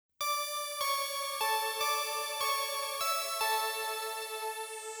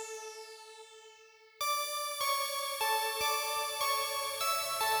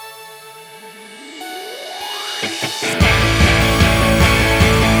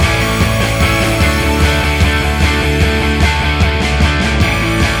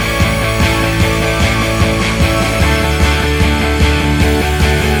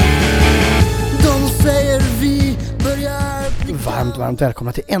varmt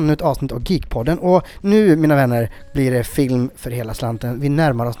välkomna till ännu ett avsnitt av Geekpodden. Och nu, mina vänner, blir det film för hela slanten. Vi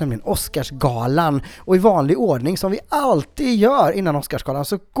närmar oss nämligen Oscarsgalan. Och i vanlig ordning, som vi alltid gör innan Oscarsgalan,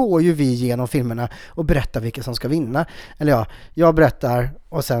 så går ju vi igenom filmerna och berättar vilka som ska vinna. Eller ja, jag berättar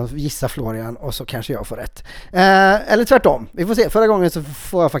och sen gissar Florian och så kanske jag får rätt. Eller tvärtom. Vi får se. Förra gången så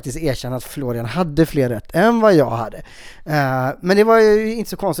får jag faktiskt erkänna att Florian hade fler rätt än vad jag hade. Men det var ju inte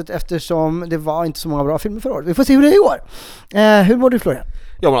så konstigt eftersom det var inte så många bra filmer förra året. Vi får se hur det är i år. Hur mår du, Florian?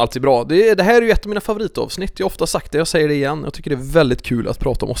 Ja, men alltid bra. Det här är ju ett av mina favoritavsnitt. Jag har ofta sagt det, jag säger det igen. Jag tycker det är väldigt kul att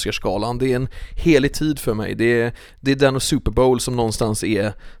prata om Oscarsgalan. Det är en helig tid för mig. Det är den och Super Bowl som någonstans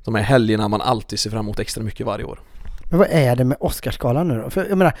är de här helgerna man alltid ser fram emot extra mycket varje år. Men vad är det med Oscarsgalan nu då? För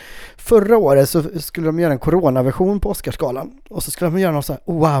jag menar, förra året så skulle de göra en coronaversion på Oscarsgalan. Och så skulle de göra något så här,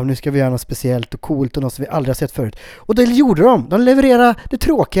 wow, nu ska vi göra något speciellt och coolt och något som vi aldrig har sett förut. Och det gjorde de. De levererade det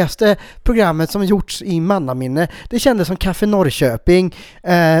tråkigaste programmet som gjorts i mannaminne. Det kändes som Café Norrköping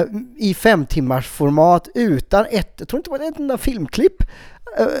i 5 timmars format utan jag tror inte det var ett enda filmklipp.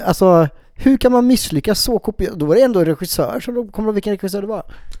 Alltså... Hur kan man misslyckas så kopiöst? Då var det ändå en regissör, så då kommer vilken regissör det var.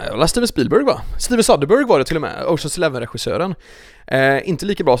 Steven Spielberg va? Steven Soderbergh var det till och med, Ocean's Eleven-regissören. Inte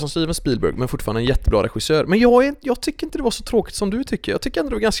lika bra som Steven Spielberg, men fortfarande en jättebra regissör. Men jag tycker inte det var så tråkigt som du tycker. Jag tycker ändå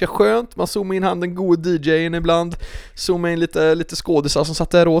det var ganska skönt. Man zoomade in den gode DJ:n ibland. Zoomade in lite skådisar som satt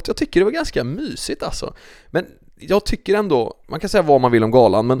där åt. Jag tycker det var ganska mysigt alltså. Men jag tycker ändå, man kan säga vad man vill om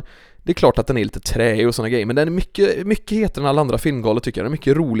galan, men det är klart att den är lite träig och såna grejer, men den är mycket hetare än alla andra filmgalor tycker jag. Den är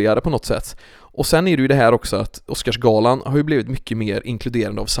mycket roligare på något sätt. Och sen är det ju det här också att Oscarsgalan har ju blivit mycket mer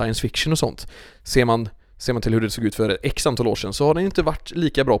inkluderande av science fiction och sånt. Ser man till hur det såg ut för x antal år sedan så har den inte varit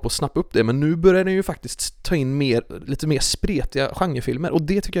lika bra på att snappa upp det, men nu börjar den ju faktiskt ta in lite mer spretiga genrefilmer och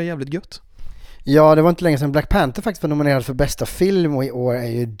det tycker jag är jävligt gött. Ja, det var inte länge sedan Black Panther faktiskt var nominerad för bästa film och i år är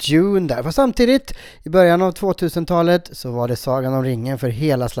ju Dune där. För samtidigt, i början av 2000-talet så var det Sagan om ringen för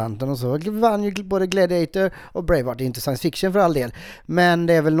hela slanten och så vann ju både Gladiator och Braveheart. Det är inte science fiction för all del, men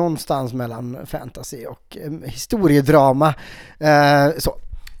det är väl någonstans mellan fantasy och historiedrama. Så.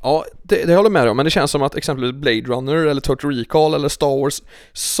 Ja, det håller med om, men det känns som att exempelvis Blade Runner eller Total Recall eller Star Wars,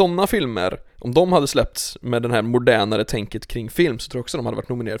 sådana filmer, om de hade släppts med den här modernare tänket kring film så tror jag också de hade varit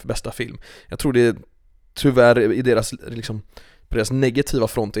nominerade för bästa film. Jag tror det tyvärr i deras liksom på deras negativa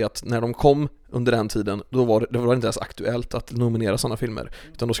front är att när de kom under den tiden då var det inte ens aktuellt att nominera sådana filmer,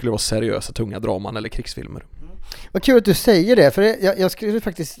 utan då skulle det vara seriösa, tunga draman eller krigsfilmer. Vad kul att du säger det, för jag skulle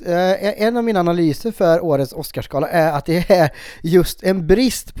faktiskt en av mina analyser för årets Oscarsgala är att det är just en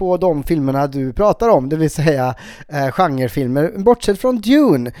brist på de filmerna du pratar om, det vill säga genrefilmer. Bortsett från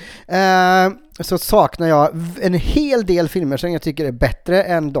Dune så saknar jag en hel del filmer som jag tycker är bättre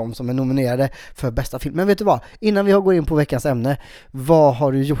än de som är nominerade för bästa film. Men vet du vad? Innan vi går in på veckans ämne, vad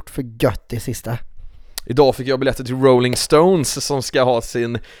har du gjort för gött det sista? Idag fick jag biljetter till Rolling Stones som ska ha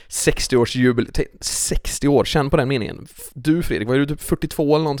sin 60-årsjubileum. 60 år, känn på den meningen. Du Fredrik, var du typ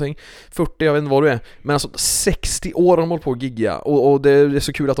 42 eller någonting? 40, jag vet inte vad du är. Men alltså 60 år har de hållit på att gigga. Och det är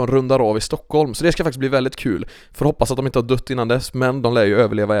så kul att de rundar av i Stockholm. Så det ska faktiskt bli väldigt kul. För hoppas att de inte har dött innan dess. Men de lär ju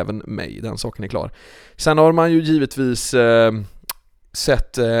överleva även mig, den saken är klar. Sen har man ju givetvis...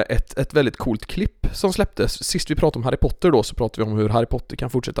 sett ett väldigt coolt klipp som släpptes. Sist vi pratade om Harry Potter då så pratade vi om hur Harry Potter kan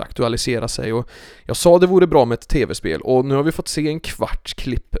fortsätta aktualisera sig och jag sa det vore bra med ett tv-spel och nu har vi fått se en kvarts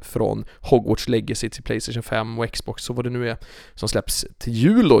klipp från Hogwarts Legacy till PlayStation 5 och Xbox och vad det nu är som släpps till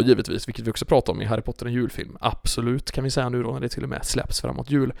jul då givetvis, vilket vi också pratade om i Harry Potter en julfilm. Absolut kan vi säga nu då när det till och med släpps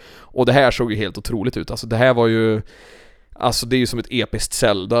framåt jul. Och det här såg ju helt otroligt ut. Alltså det här var ju det är ju som ett episkt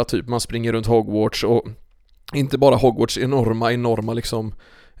Zelda typ. Man springer runt Hogwarts och inte bara Hogwarts enorma liksom,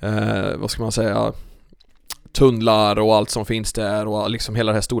 vad ska man säga, tunnlar och allt som finns där och liksom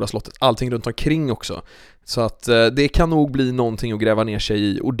hela det här stora slottet, allting runt omkring också. Så att det kan nog bli någonting att gräva ner sig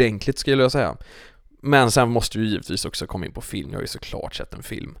i ordentligt skulle jag säga. Men sen måste vi givetvis också komma in på film. Jag har ju såklart sett en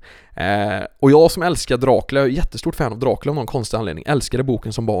film. Och jag som älskar Dracula, jag är jättestort fan av Dracula av någon konstig anledning. Älskade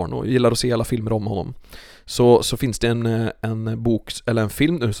boken som barn och gillar att se alla filmer om honom. Så finns det en bok eller en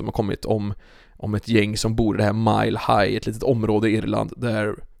film nu som har kommit om ett gäng som bor i det här Mile High, ett litet område i Irland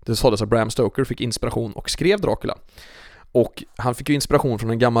där det sades att Bram Stoker fick inspiration och skrev Dracula. Och han fick ju inspiration från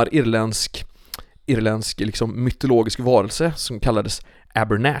en gammal irländsk liksom mytologisk varelse som kallades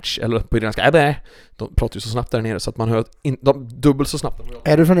Abernatch, eller på irländska Abbe. De pratar ju så snabbt där nere så att man hör dubbelt så snabbt.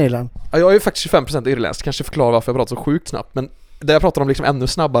 Är du från Irland? Ja, jag är ju faktiskt 25% irländsk, kanske förklara varför jag pratar så sjukt snabbt, men där jag pratar om liksom ännu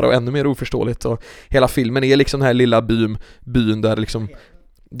snabbare och ännu mer oförståeligt och hela filmen är liksom den här lilla byn där liksom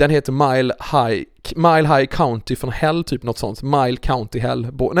Den heter Mile High County from Hell, typ något sånt. Mile County Hell.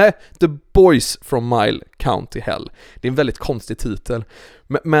 The Boys from Mile County Hell. Det är en väldigt konstig titel.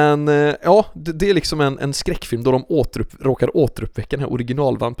 Men ja, det är liksom en skräckfilm då de råkar återuppväcka den här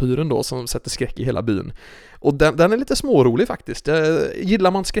originalvampyren då som sätter skräck i hela byn. Och den är lite smårolig faktiskt.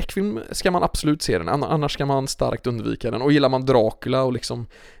 Gillar man skräckfilm ska man absolut se den, annars ska man starkt undvika den. Och gillar man Dracula och liksom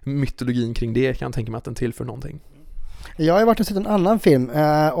mytologin kring det kan jag tänka mig att den tillför någonting. Jag har varit och sett en annan film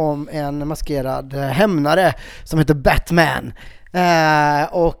om en maskerad hämnare som heter Batman.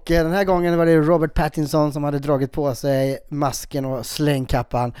 Och den här gången var det Robert Pattinson som hade dragit på sig masken och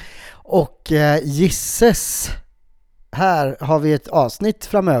slängkappan. Och gisses, här har vi ett avsnitt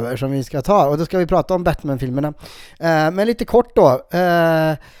framöver som vi ska ta. Och då ska vi prata om Batman-filmerna. Men lite kort då.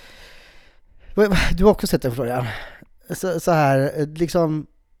 Du har också sett den, Florian. Så här, liksom,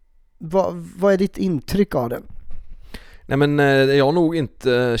 vad är ditt intryck av den? Nej, men jag har nog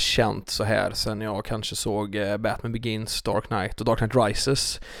inte känt så här sen jag kanske såg Batman Begins, Dark Knight och Dark Knight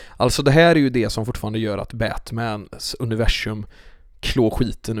Rises. Alltså det här är ju det som fortfarande gör att Batmans universum klår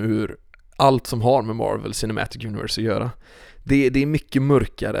skiten ur allt som har med Marvel Cinematic Universe att göra. Det är mycket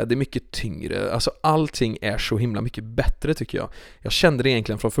mörkare, det är mycket tyngre. Alltså allting är så himla mycket bättre tycker jag. Jag kände det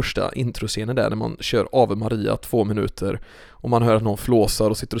egentligen från första introscenen där när man kör Ave Maria 2 minuter och man hör att någon flåsar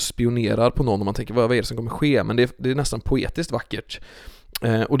och sitter och spionerar på någon och man tänker vad är det som kommer ske? Men det är nästan poetiskt vackert.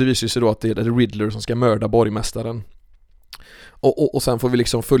 Och det visar sig då att det är Riddler som ska mörda borgmästaren. Och sen får vi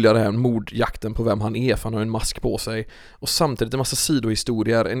liksom följa den här mordjakten på vem han är, för han har en mask på sig. Och samtidigt en massa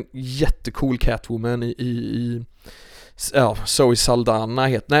sidohistorier. En jättecool Catwoman i Zoe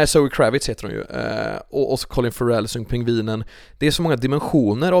Saldana Zoe Kravitz heter hon ju. Och så Colin Farrell som pingvinen. Det är så många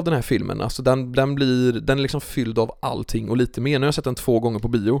dimensioner av den här filmen. Alltså den är liksom fylld av allting och lite mer. Nu har jag sett den 2 gånger på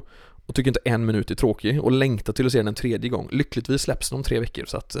bio och tycker inte 1 minut är tråkig och längtar till att se den en 3:e gång. Lyckligtvis släpps den om 3 veckor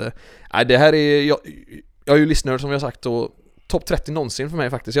så att det här är jag är ju lyssnare som jag har sagt och topp 30 någonsin för mig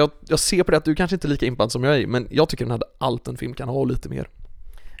faktiskt. Jag ser på det att du kanske inte är lika impad som jag är, men jag tycker den hade allt en film kan ha och lite mer.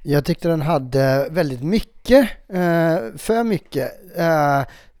 Jag tyckte den hade väldigt mycket, för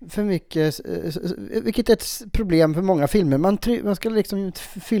mycket, vilket är ett problem för många filmer. Man ska liksom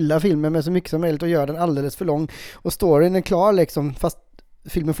fylla filmen med så mycket som möjligt och göra den alldeles för lång. Och storyn är klar liksom, fast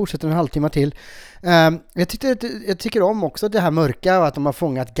filmen fortsätter en halvtimme till. Jag tycker om också det här mörka och att de har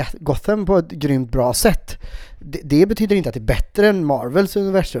fångat Gotham på ett grymt bra sätt. Det betyder inte att det är bättre än Marvels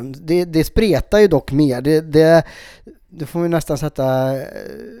universum. Det spretar ju dock mer. Det får vi nästan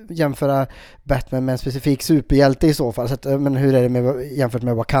jämföra Batman med en specifik superhjälte i så fall. Men hur är det jämfört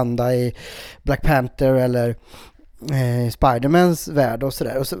med Wakanda i Black Panther eller Spider-Mans värld och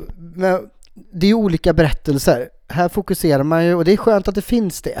sådär. Men det är olika berättelser. Här fokuserar man ju, och det är skönt att det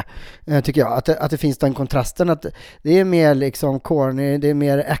finns det, tycker jag. Att det finns den kontrasten, att det är mer liksom corny, det är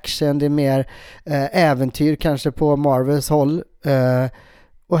mer action, det är mer äventyr kanske på Marvels håll.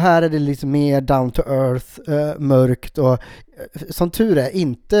 Och här är det liksom mer down to earth, mörkt och som tur är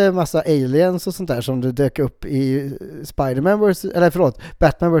inte massa aliens och sånt där som det dök upp i Batman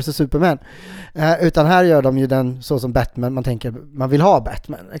vs Superman. Utan här gör de ju den så som Batman, man tänker man vill ha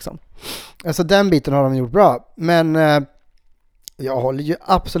Batman liksom. Alltså den biten har de gjort bra. Men jag håller ju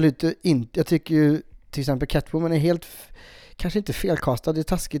absolut inte, jag tycker ju till exempel Catwoman är helt kanske inte felkastad, det är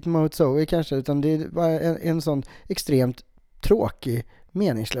taskigt mot Zoe kanske, utan det är bara en sån extremt tråkig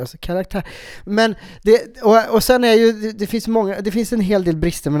meningslös karaktär. Men och sen är ju det finns en hel del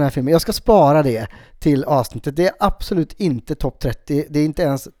brister med den här filmen. Jag ska spara det till avsnittet. Det är absolut inte topp 30. Det är inte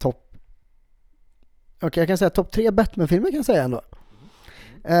ens jag kan säga topp 3 Batman-filmer kan jag säga ändå.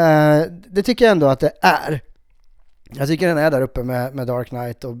 Det tycker jag ändå att det är. Jag tycker den är där uppe med Dark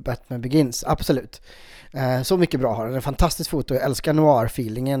Knight och Batman Begins, absolut. Så mycket bra har den. En fantastisk foto. Jag älskar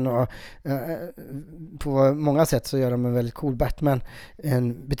noir-feelingen och på många sätt så gör de en väldigt cool Batman.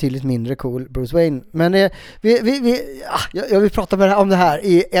 En betydligt mindre cool Bruce Wayne. Men jag vill prata om det här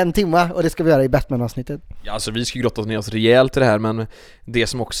i 1 timme och det ska vi göra i Batman-avsnittet. Ja, alltså vi ska grotta ner oss rejält i det här, men det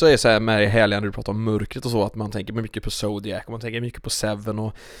som också är så här med härliga när du pratar om mörkret och så, att man tänker mycket på Zodiac och man tänker mycket på Seven,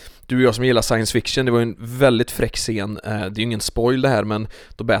 och du och jag som gillar science fiction, det var ju en väldigt fräck scen. Det är ju ingen spoil det här, men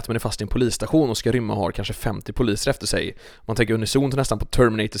då Batman är fast i en polisstation och ska rymma och har kanske 50 poliser efter sig. Man tänker unisont nästan på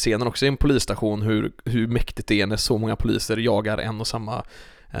Terminator-scenen också i en polisstation, hur mäktigt det är när så många poliser jagar en och samma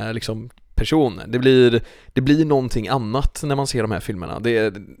liksom person. Det blir någonting annat när man ser de här filmerna. Det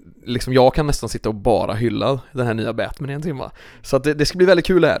är liksom, jag kan nästan sitta och bara hylla den här nya Batman i 1 timme. Så att det ska bli väldigt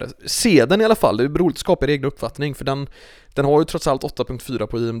kul här. Se den i alla fall. Det är roligt att skapa er egen uppfattning, för den har ju trots allt 8.4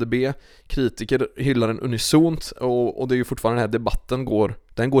 på IMDb. Kritiker hyllar den unisont och det är ju fortfarande den här debatten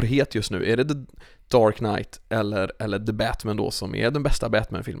går het just nu. Är det The Dark Knight eller The Batman då, som är den bästa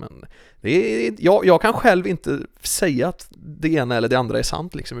Batman-filmen. Jag kan själv inte säga att det ena eller det andra är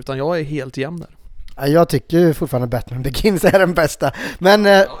sant liksom, utan jag är helt jämn där. Jag tycker fortfarande Batman Begins är den bästa. Men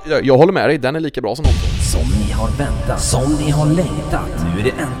jag håller med dig, den är lika bra som någon. Som ni har väntat, som ni har längtat. Nu är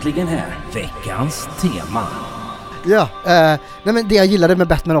det äntligen här. Veckans tema. ja, nej men det jag gillade med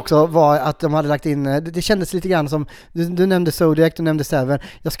Batman också var att de hade lagt in, det kändes lite grann som, du nämnde Zodiac, du nämnde Seven.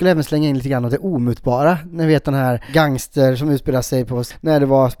 Jag skulle även slänga in lite grann av det omutbara. Ni vet den här gangster som utspelar sig på, när det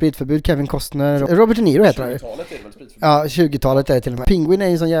var spritförbud, Kevin Costner, Robert De Niro heter det. 20-talet är det väl spritförbud? Ja, 20-talet är det till och med. Penguin är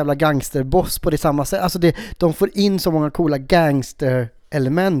ju en sån jävla gangsterboss på det samma sätt. Alltså de får in så många coola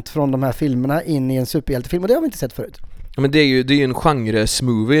gangster-element från de här filmerna in i en superhjältefilm, och det har vi inte sett förut. Ja, men det är ju en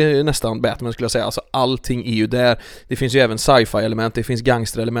genre-smoothie nästan, Batman skulle jag säga. Alltså allting är ju där. Det finns ju även sci-fi-element, det finns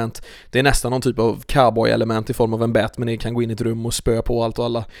gangster-element. Det är nästan någon typ av cowboy-element i form av en Batman kan gå in i ett rum och spöa på allt och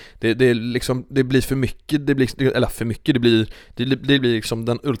alla. Det är liksom, det blir för mycket, det blir liksom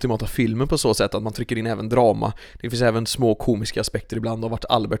den ultimata filmen på så sätt att man trycker in även drama. Det finns även små komiska aspekter ibland av vart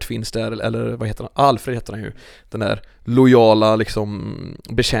Albert finns där, eller vad heter han? Alfred heter han ju. Den där lojala liksom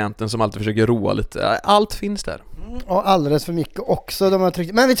betjänten som alltid försöker roa lite. Allt finns där. Och alldeles för mycket också.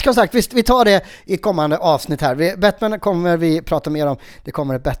 Men vi ska sagt, vi tar det i kommande avsnitt här. Batman kommer vi prata mer om. Det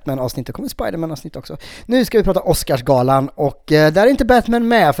kommer ett Batman-avsnitt, det kommer ett Spider-Man-avsnitt också. Nu ska vi prata Oscarsgalan, och där är inte Batman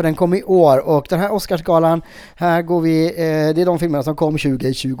med, för den kom i år. Och den här Oscarsgalan, här går vi, det är de filmerna som kom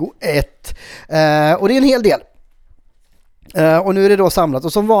 2021. Och det är en hel del. Och nu är det då samlat,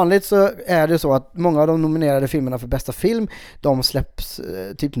 och som vanligt så är det så att många av de nominerade filmerna för bästa film, de släpps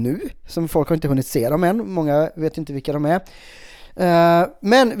typ nu, som folk har inte hunnit se dem än, många vet inte vilka de är.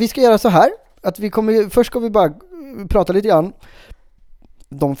 Men vi ska göra så här att först ska vi bara prata lite grann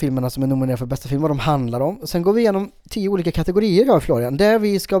de filmerna som är nominerade för bästa film, vad de handlar om. Sen går vi igenom 10 olika kategorier, Florian, där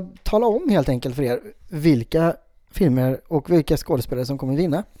vi ska tala om helt enkelt för er vilka filmer och vilka skådespelare som kommer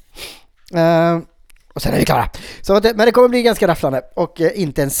vinna. Och sen är vi klara. Men det kommer bli ganska rafflande och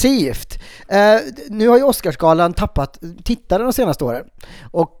intensivt. Nu har ju Oscarsgalan tappat tittare de senaste åren.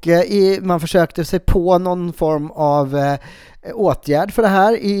 Och man försökte sig på någon form av åtgärd för det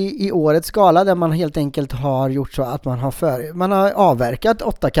här i årets gala, där man helt enkelt har gjort så att man har avverkat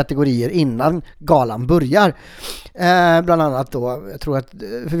 8 kategorier innan galan börjar. Bland annat då, jag tror att,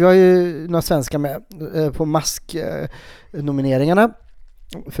 för vi har ju några svenskar med på Mask-nomineringarna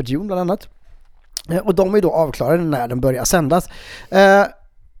för Dune bland annat. Och de är då avklarade när den börjar sändas.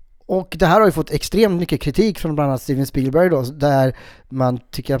 Och det här har ju fått extremt mycket kritik från bland annat Steven Spielberg då, där man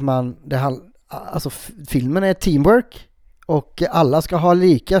tycker att filmen är teamwork och alla ska ha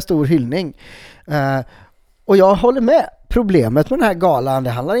lika stor hyllning. Och jag håller med. Problemet med den här galan, det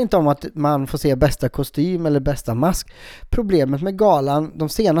handlar inte om att man får se bästa kostym eller bästa mask. Problemet med galan de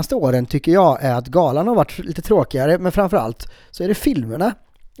senaste åren tycker jag är att galan har varit lite tråkigare, men framförallt så är det filmerna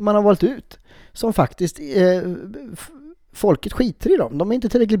man har valt ut som faktiskt folket skiter i dem. De är inte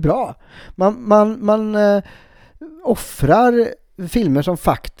tillräckligt bra. Man offrar filmer som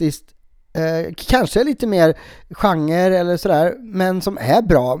faktiskt kanske är lite mer genre eller sådär, men som är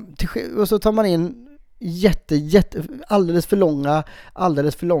bra. Och så tar man in alldeles för långa,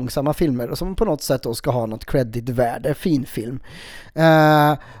 alldeles för långsamma filmer, och som på något sätt då ska ha något creditvärde, fin film.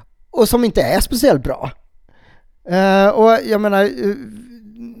 Och som inte är speciellt bra. Och jag menar,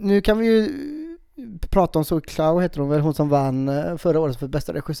 nu kan vi ju prata om Zoe Klau, heter hon väl, hon som vann förra året för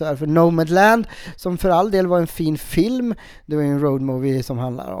bästa regissör för Nomadland, som för all del var en fin film. Det var ju en road movie som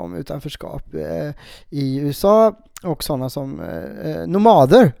handlar om utanförskap i USA och sådana som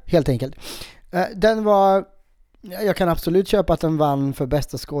nomader helt enkelt. Den var, jag kan absolut köpa att den vann för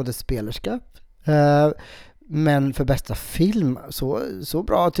bästa skådespelerska. Men för bästa film, så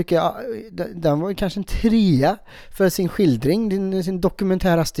bra tycker jag. Den var kanske en 3 för sin skildring, sin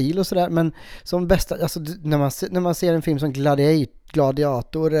dokumentära stil och sådär. Men som bästa, alltså när man ser en film som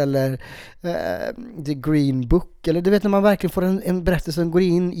Gladiator eller The Green Book, eller du vet, när man verkligen får en berättelse som går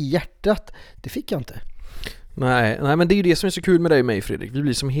in i hjärtat. Det fick jag inte. Nej, men det är ju det som är så kul med dig och mig, Fredrik. Vi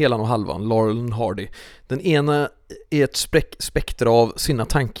blir som helan och halvan, Laurel och Hardy. Den ena är ett spektra av sina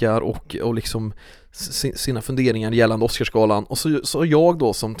tankar och liksom sina funderingar gällande Oscarsgalan, och så jag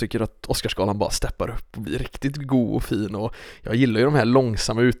då som tycker att Oscarsgalan bara steppar upp och blir riktigt god och fin, och jag gillar ju de här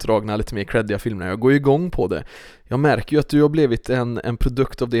långsamma, utdragna, lite mer creddiga filmerna. Jag går ju igång på det. Jag märker ju att du har blivit en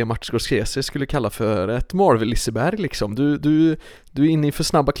produkt av det Martin Scorsese skulle kalla för ett Marvel-Liseberg liksom. Du är inne i för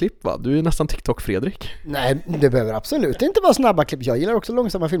snabba klipp, va? Du är nästan TikTok-Fredrik. Nej, det behöver absolut inte vara snabba klipp. Jag gillar också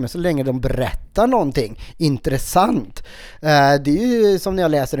långsamma filmer så länge de berättar någonting intressant. Det är ju som när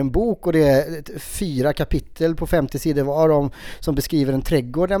jag läser en bok och det är 4 kapitel på 50 sidor var som beskriver en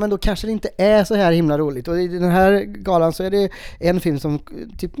trädgård. Ja, men då kanske det inte är så här himla roligt. Och i den här galan så är det en film som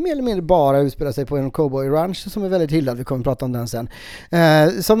typ mer eller mindre bara utspelar sig på en cowboy ranch som är väldigt hyllad. Vi kommer att prata om den sen.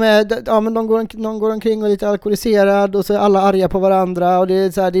 Som är, ja men de går omkring och är lite alkoholiserad och så är alla arga på varandra och det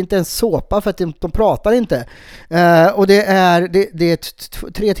är så här, det är inte en såpa för att de pratar inte. Och det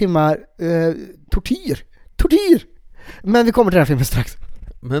är 3 timmar tortyr. Men vi kommer till den filmen strax.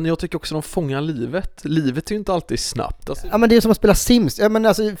 Men jag tycker också att de fångar livet. Livet är ju inte alltid snabbt. Alltså. Ja, men det är som att spela Sims. Ja, men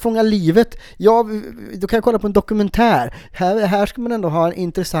alltså, fånga livet. Ja, då kan jag kolla på en dokumentär. Här ska man ändå ha en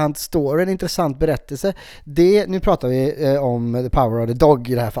intressant story, en intressant berättelse. Nu pratar vi om The Power of the Dog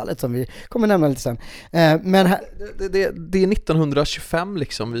i det här fallet, som vi kommer nämna lite sen. Men det är 1925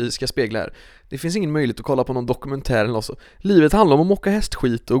 liksom vi ska spegla här. Det finns ingen möjlighet att kolla på någon dokumentär eller så. Livet handlar om att mocka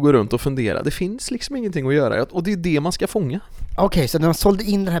hästskit och gå runt och fundera. Det finns liksom ingenting att göra och det är det man ska fånga. Okej, så när man sålde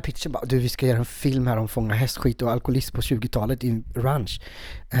in den här pitchen bara, vi ska göra en film här om fånga hästskit och alkoholism på 20-talet i en ranch.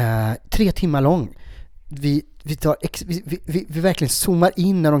 3 timmar lång. Vi verkligen zoomar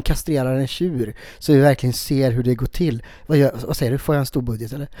in när de kastrerar en tjur så vi verkligen ser hur det går till. Vad säger du? Får jag en stor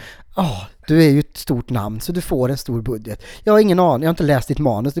budget eller? Du är ju ett stort namn så du får en stor budget. Jag har ingen aning, jag har inte läst ditt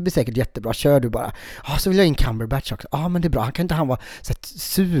manus, det blir säkert jättebra, kör du bara. Så vill jag in Cumberbatch också. Men det är bra, kan inte han vara så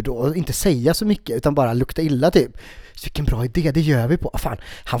sur då och inte säga så mycket utan bara lukta illa typ. Vilken bra idé, det gör vi på. Fan,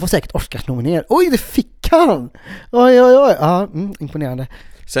 han får säkert Oscars-nominerad. Oj, det fick han! Oj. Ja, imponerande.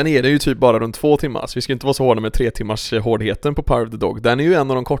 Sen är det ju typ bara runt 2 timmar, så vi ska inte vara så hårda med 3 timmars hårdheten på Power of the Dog. Den är ju en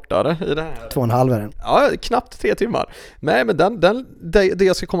av de kortare i det här. 2,5 är den. Ja, knappt 3 timmar. Nej, men det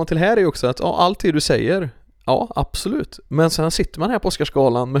jag ska komma till här är ju också att allt det du säger, ja, absolut. Men sen sitter man här på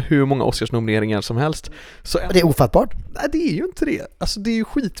Oscarsgalan med hur många Oscarsnomineringar som helst. Så det är ofattbart. Nej, det är ju inte det. Alltså, det är ju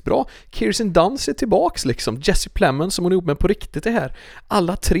skitbra. Kirsten Dunst är tillbaks liksom. Jesse Plemons som hon är ihop med på riktigt är här.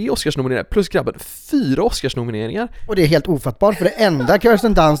 Alla 3 Oscarsnomineringar. Plus grabben, 4 Oscarsnomineringar. Och det är helt ofattbart för det enda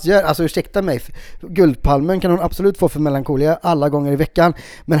Kirsten Dunst gör, alltså ursäkta mig, Guldpalmen kan hon absolut få för Melancholia alla gånger i veckan.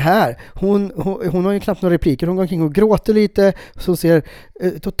 Men här, hon har ju knappt några repliker. Hon går omkring och gråter lite, så ser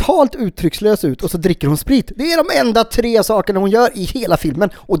totalt uttryckslös ut och så dricker hon sprit. Det är de enda 3 sakerna hon gör i hela filmen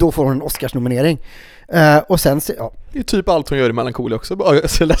och då får hon en Oscarsnominering. Och sen ja. Det är typ allt hon gör i Melancholia också. Bara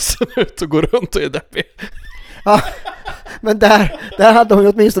ser ledsen ut och går runt och är deppig. Ja, men där hade hon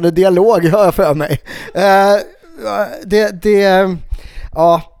åtminstone dialog, hör jag för mig.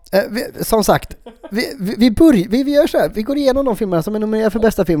 Som sagt, vi gör så här. Vi går igenom de filmerna som är nominerade för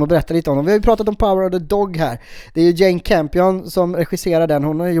bästa film och berättar lite om dem. Vi har ju pratat om Power of the Dog här. Det är ju Jane Campion som regisserar den.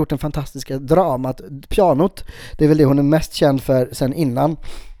 Hon har ju gjort den fantastiska dramat Pianot. Det är väl det hon är mest känd för sen innan.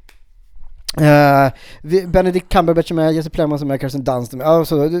 Benedict Cumberbatch med, Jesse Plemons med, Kirsten Dunst med.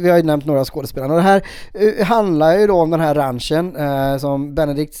 Alltså, vi har ju nämnt några skådespelare. Det här handlar ju då om den här ranchen som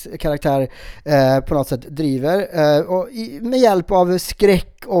Benedicts karaktär på något sätt driver och med hjälp av skräck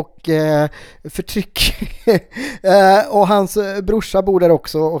och förtryck. Och hans brorsa bor där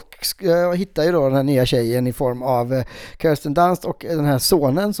också och hittar ju då den här nya tjejen i form av Kirsten Dunst och den här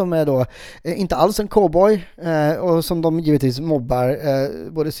sonen som är då inte alls en cowboy och som de givetvis mobbar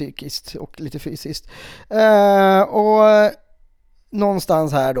både psykiskt och lite fysiskt. Och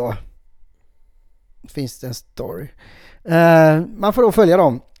någonstans här då finns det en story. Man får då följa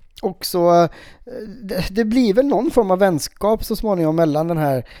dem. Och så det blir väl någon form av vänskap så småningom mellan den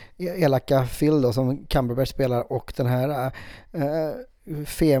här elaka Phil då, som Cumberbatch spelar och den här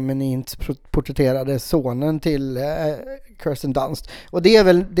feminint porträtterade sonen till Kirsten Dunst. Och det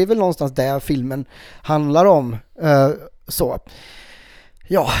är väl någonstans där filmen handlar om. Så.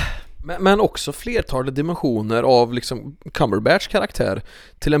 Ja. Men också flertalet dimensioner av liksom Cumberbatchs karaktär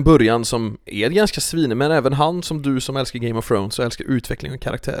till en början som är ganska svinig, men även han som du som älskar Game of Thrones och älskar utveckling av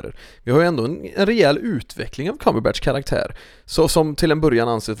karaktärer. Vi har ju ändå en rejäl utveckling av Cumberbatchs karaktär så, som till en början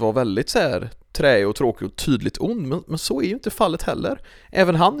anses vara väldigt så här träig och tråkig och tydligt ond, men så är ju inte fallet heller.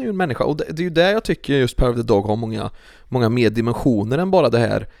 Även han är ju en människa och det är ju där jag tycker just Power of the Dog har många mer dimensioner än bara det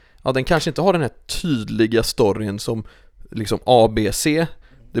här. Ja, den kanske inte har den här tydliga storyn som liksom ABC.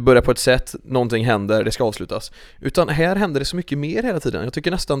 Det börjar på ett sätt, någonting händer, det ska avslutas. Utan här händer det så mycket mer hela tiden. Jag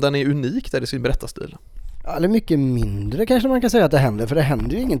tycker nästan den är unik där i sin berättarstil. Ja, eller mycket mindre kanske man kan säga att det händer, för det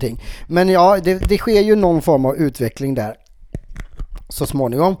händer ju ingenting. Men ja, det sker ju någon form av utveckling där så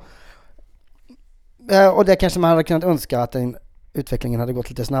småningom. Och det kanske man hade kunnat önska att utvecklingen hade gått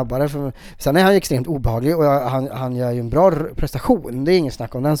lite snabbare. Sen är han extremt obehaglig och han gör ju en bra prestation. Det är ingen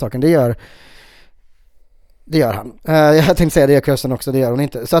snack om den saken. Det gör han. Jag tänkte säga det gör Kirsten också, det gör hon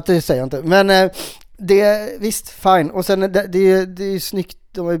inte. Så att det säger jag inte. Men visst, fine. Och sen det är snyggt.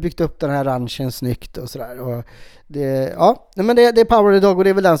 De har ju byggt upp den här ranchen snyggt och sådär. Och det är Power of the Dog och det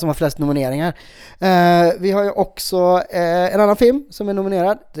är väl den som har flest nomineringar. Vi har ju också en annan film som är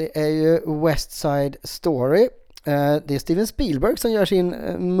nominerad. Det är ju West Side Story. Det är Steven Spielberg som gör sin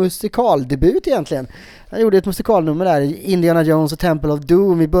musikaldebut egentligen. Han gjorde ett musikalnummer där i Indiana Jones och Temple of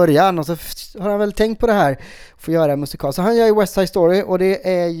Doom i början och så har han väl tänkt på det här för att göra en musikal. Så han gör ju West Side Story och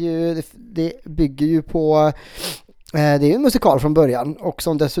det bygger ju på det är en musikal från början och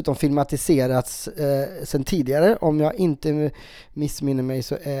som dessutom filmatiserats sen tidigare. Om jag inte missminner mig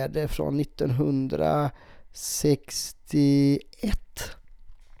så är det från 1961.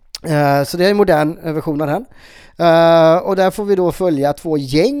 Så det är en modern version av den. Och där får vi då följa 2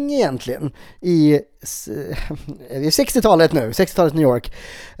 gäng egentligen i 60-talet nu, 60-talet New York.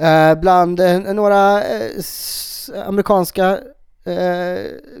 Bland några amerikanska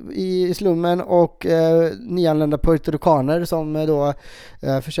i slummen och nyanlända puertoricaner som då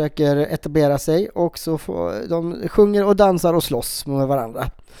försöker etablera sig och så de sjunger och dansar och slåss med varandra.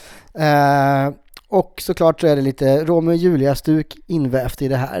 Och såklart så är det lite Romeo och Julia-stuk invävt i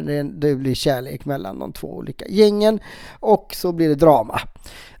det här. Det blir kärlek mellan de 2 olika gängen och så blir det drama.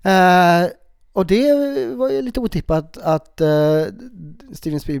 Och det var ju lite otippat att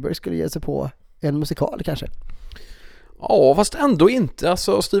Steven Spielberg skulle ge sig på en musikal kanske. Ja, fast ändå inte.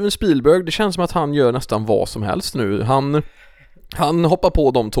 Alltså Steven Spielberg, det känns som att han gör nästan vad som helst nu. Han hoppar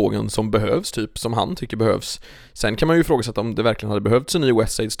på de tågen som behövs, typ som han tycker behövs. Sen kan man ju ifrågasätta om det verkligen hade behövts en ny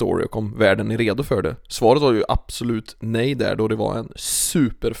West Side Story och om världen är redo för det. Svaret var ju absolut nej där, då det var en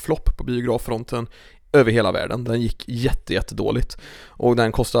superflopp på biograffronten över hela världen. Den gick jättedåligt och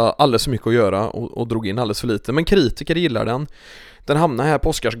den kostade alldeles för mycket att göra och drog in alldeles för lite. Men kritiker gillar den. Den hamnar här på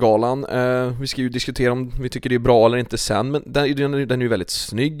Oscarsgalan. Vi ska ju diskutera om vi tycker det är bra eller inte sen. Men den är ju väldigt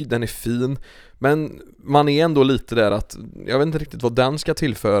snygg, den är fin. Men man är ändå lite där att jag vet inte riktigt vad den ska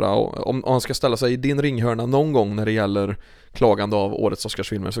tillföra. Och om han ska ställa sig i din ringhörna någon gång när det gäller klagande av årets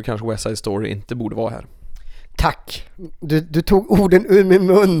Oscarsfilmer så kanske West Side Story inte borde vara här. Tack! Du tog orden ur min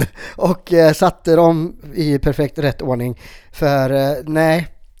mun och satte dem i perfekt rätt ordning. För nej...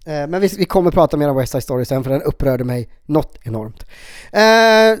 Men vi kommer prata mer om West Side Story sen för den upprörde mig något enormt.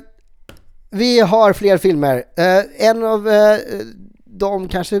 Vi har fler filmer. En av de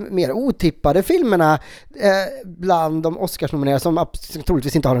kanske mer otippade filmerna bland de Oscarsnominerade som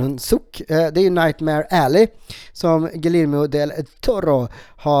troligtvis inte har en suck. Det är ju Nightmare Alley som Guillermo del Toro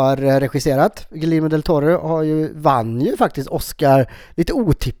har regisserat. Guillermo del Toro vann ju faktiskt Oscar lite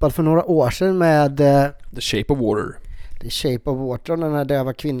otippat för några år sedan med The Shape of Water. The Shape of Water, den här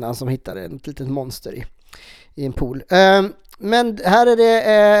döva kvinnan som hittade ett litet monster i en pool. Men här är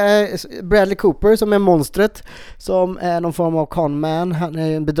det Bradley Cooper som är monstret, som är någon form av conman. Han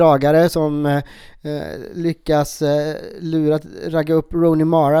är en bedragare som lyckas ragga upp Rooney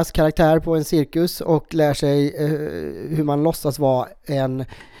Maras karaktär på en cirkus och lär sig hur man låtsas vara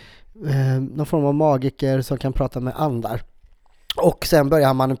någon form av magiker som kan prata med andar. Och sen börjar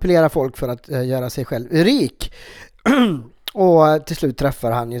han manipulera folk för att göra sig själv rik. Och till slut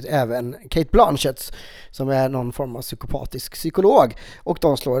träffar han ju även Cate Blanchett som är någon form av psykopatisk psykolog, och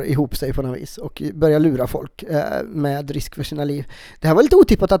de slår ihop sig på något vis och börjar lura folk med risk för sina liv. Det här var lite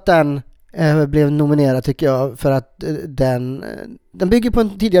otippat att den blev nominerad tycker jag, för att den bygger på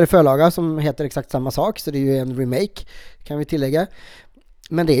en tidigare förlaga som heter exakt samma sak, så det är ju en remake kan vi tillägga.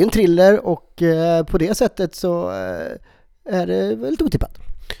 Men det är en thriller och på det sättet så är det väldigt otippat.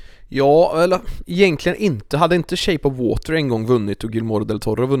 Ja, eller egentligen inte. Hade inte Shape of Water en gång vunnit och Guillermo del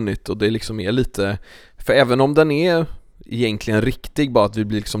Toro vunnit, och det liksom är lite... För även om den är egentligen riktig, bara att vi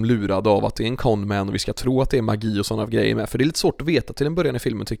blir liksom lurade av att det är en conman och vi ska tro att det är magi och sådana grejer med. För det är lite svårt att veta till en början i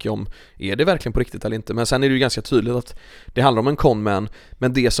filmen tycker jag, om är det verkligen på riktigt eller inte. Men sen är det ju ganska tydligt att det handlar om en conman.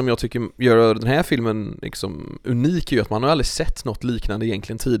 Men det som jag tycker gör den här filmen liksom unik är ju att man har aldrig sett något liknande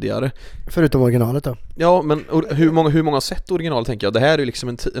egentligen tidigare. Förutom originalet då? Ja, men hur många har sett originalet tänker jag. Det här är ju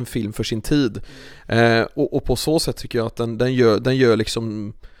liksom en film för sin tid. Och på så sätt tycker jag att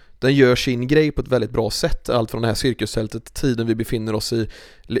den gör sin grej på ett väldigt bra sätt. Allt från det här cirkusfältet, tiden vi befinner oss i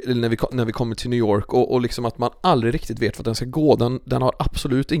när vi kommer till New York, och liksom att man aldrig riktigt vet vart den ska gå. Den har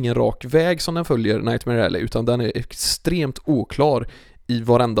absolut ingen rak väg som den följer Nightmare Alley, utan den är extremt oklar i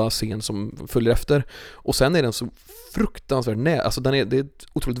varenda scen som följer efter. Och sen är den så fruktansvärt alltså det är ett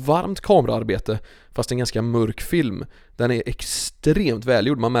otroligt varmt kameraarbete fast det är en ganska mörk film. Den är extremt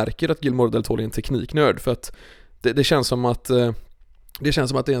välgjord. Man märker att Guillermo del Toro är en tekniknörd, för att det känns som att det känns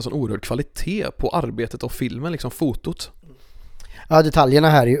som att det är en sån oerhörd kvalitet på arbetet och filmen, liksom fotot. Ja, detaljerna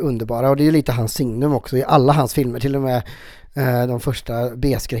här är ju underbara och det är ju lite hans signum också i alla hans filmer. Till och med de första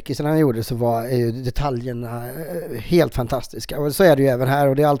B-skräckisarna han gjorde så var ju detaljerna helt fantastiska. Och så är det ju även här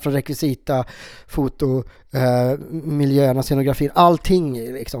och det är allt från rekvisita, foto, miljöerna, scenografin, allting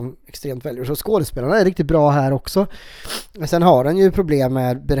är liksom extremt väldigt. Så skådespelarna är riktigt bra här också. Men sen har den ju problem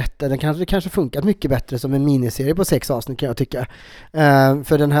med berättaren. Det kanske funkat mycket bättre som en miniserie på 6 avsnitt kan jag tycka.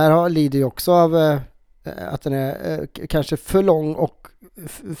 För den här lider ju också av att den är kanske för lång och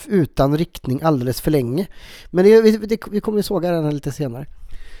utan riktning alldeles för länge. Men vi kommer ju såga den lite senare.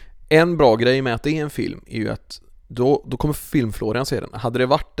 En bra grej med att det är en film är ju att då kommer filmflorian se den. Hade det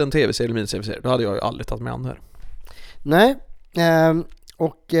varit en tv-serie eller miniserie, då hade jag ju aldrig tagit med an här. Nej,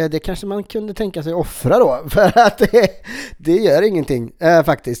 och det kanske man kunde tänka sig offra då, för att det gör ingenting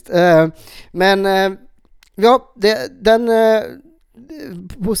faktiskt. Men ja, den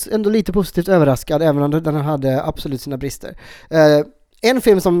ändå lite positivt överraskad, även om den hade absolut sina brister. En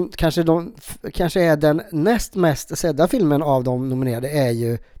film som kanske är den näst mest sedda filmen av de nominerade är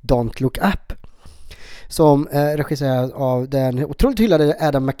ju Don't Look Up, som regisserad av den otroligt hyllade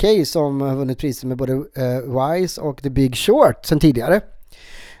Adam McKay som har vunnit priser med både Wise och The Big Short sen tidigare.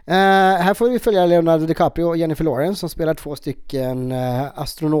 Här får vi följa Leonardo DiCaprio och Jennifer Lawrence som spelar 2 stycken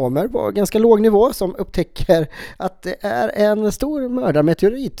astronomer på ganska låg nivå som upptäcker att det är en stor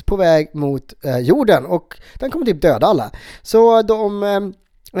mördarmeteorit på väg mot jorden och den kommer typ döda alla. Så de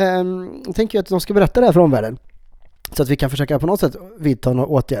tänker att de ska berätta det här för omvärlden så att vi kan försöka på något sätt vidta några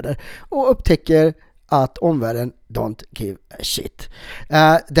åtgärder och upptäcker att omvärlden don't give a shit.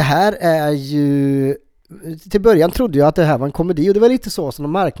 Det här är ju... Till början trodde jag att det här var en komedi och det var lite så som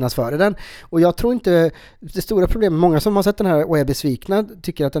de marknadsförde den. Och jag tror inte... Det stora problemet, många som har sett den här och är besvikna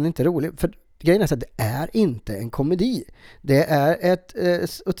tycker att den inte är rolig. För grejen är så att det är inte en komedi. Det är ett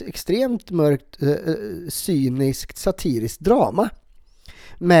extremt mörkt, cyniskt, satiriskt drama.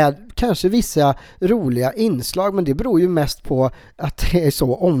 Med kanske vissa roliga inslag, men det beror ju mest på att det är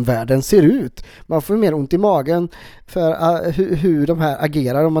så omvärlden ser ut. Man får mer ont i magen för hur de här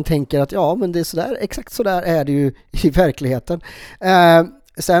agerar om man tänker att ja, men det är sådär, exakt sådär är det ju i verkligheten.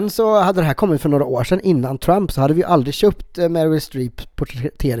 Sen så hade det här kommit för några år sedan innan Trump, så hade vi aldrig köpt Meryl Streeps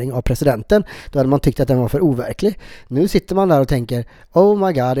porträttering av presidenten. Då hade man tyckt att den var för overklig. Nu sitter man där och tänker, oh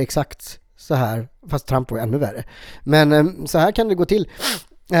my god, exakt så här, fast Trump var ännu värre. Men så här kan det gå till.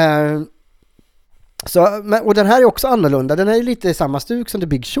 Och den här är också annorlunda. Den är lite samma stuk som The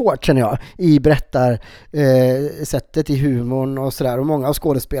Big Short känner jag, i berättarsättet, i humorn och sådär. Och många av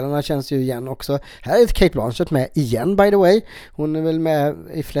skådespelarna känns ju igen också. Här är Cate Blanchett med igen, by the way. Hon är väl med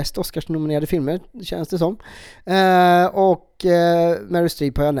i flest Oscars-nominerade filmer, känns det som. Och Meryl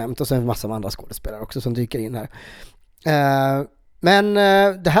Streep har jag nämnt, och sen en massa andra skådespelare också som dyker in här. Men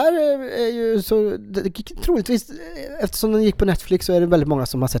det här är ju så troligtvis, eftersom den gick på Netflix så är det väldigt många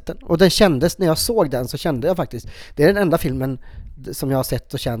som har sett den. Och den kändes, när jag såg den så kände jag faktiskt, det är den enda filmen som jag har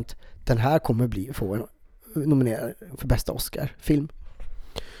sett och känt, den här kommer få en nominerad för bästa Oscar-film.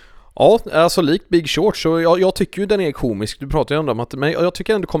 Ja, alltså likt Big Short så jag tycker ju den är komisk. Du pratar ju ändå om att, men jag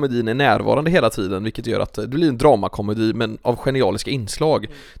tycker ändå komedin är närvarande hela tiden, vilket gör att det blir en dramakomedi men av genialiska inslag.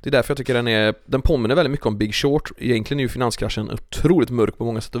 Det är därför jag tycker den påminner väldigt mycket om Big Short. Egentligen är ju Finanskraschen otroligt mörk på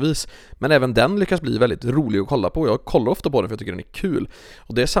många sätt och vis, men även den lyckas bli väldigt rolig att kolla på. Jag kollar ofta på den för jag tycker den är kul.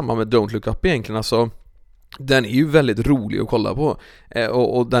 Och det är samma med Don't Look Up egentligen, alltså den är ju väldigt rolig att kolla på.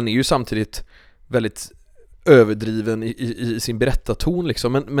 Och den är ju samtidigt väldigt överdriven i sin berättarton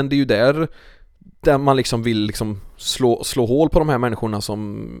liksom, men det är ju där man liksom vill liksom slå hål på de här människorna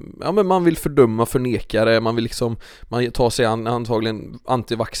som, ja, men man vill fördöma förnekare, man vill liksom, man tar sig antagligen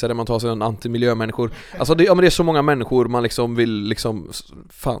antivaxare, man tar sig an antimiljömänniskor. Alltså det är så många människor man liksom vill liksom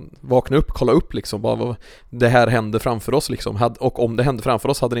vakna upp, kolla upp liksom, vad det här händer framför oss liksom, och om det hände framför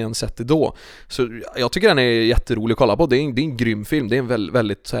oss hade ni än sett det då. Så jag tycker den är jätterolig att kolla på. Det är en grym film, det är en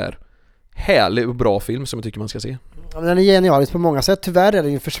väldigt så här härlig och bra film som jag tycker man ska se. Den är genialisk på många sätt. Tyvärr är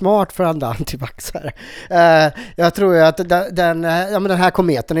den ju för smart för andra antivaxare. Jag tror ju att den här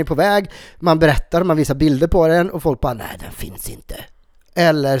kometen är på väg. Man berättar, man visar bilder på den och folk bara, nej, den finns inte.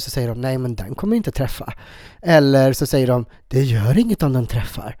 Eller så säger de, nej, men den kommer inte träffa. Eller så säger de, det gör inget om den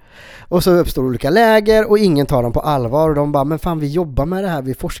träffar. Och så uppstår olika läger och ingen tar dem på allvar. Och de bara, men fan, vi jobbar med det här,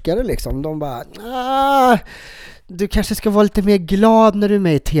 vi forskare liksom. De bara, du kanske ska vara lite mer glad när du är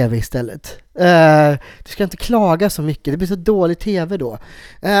med i tv istället. Du ska inte klaga så mycket. Det blir så dålig tv då.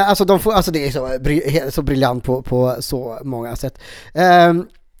 Det är så briljant på så många sätt.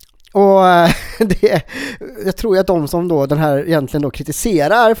 Och jag tror att de som då den här egentligen då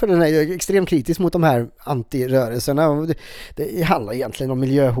kritiserar, för den är ju extremt kritisk mot de här antirörelserna, och det handlar egentligen om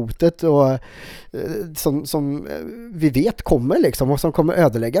miljöhotet och som vi vet kommer liksom, och som kommer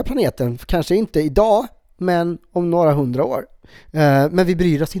ödelägga planeten, kanske inte idag men om några 100 år. Men vi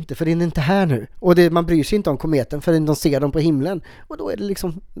bryr oss inte, för den är inte här nu, och man bryr sig inte om kometen förrän de ser dem på himlen, och då är det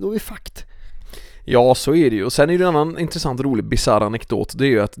liksom, då är vi fakt. Ja, så är det ju. Och sen är det en annan intressant, rolig, bizarr anekdot. Det är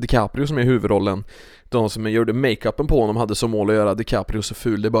ju att DiCaprio som är huvudrollen, de som gjorde make-upen på honom hade som mål att göra DiCaprio så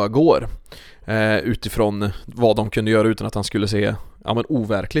ful det bara går. Utifrån vad de kunde göra utan att han skulle se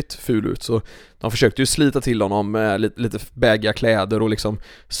overkligt ful ut. Så de försökte ju slita till honom med lite bägiga kläder och liksom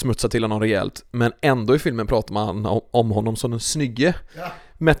smutsa till honom rejält. Men ändå i filmen pratar man om honom som en snygge.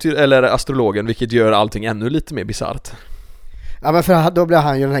 Ja. Eller astrologen, vilket gör allting ännu lite mer bizarrt. Ja, men för då blir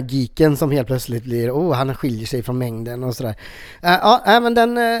han ju den här geeken som helt plötsligt blir, han skiljer sig från mängden och sådär.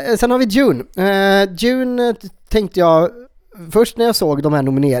 Men sen har vi Dune. Dune tänkte jag, först när jag såg de här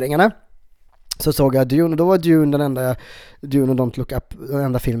nomineringarna så såg jag Dune, och då var Dune den enda Dune och Don't Look Up, den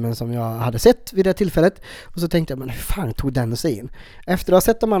enda filmen som jag hade sett vid det tillfället. Och så tänkte jag, men hur fan tog den sig in? Efter att ha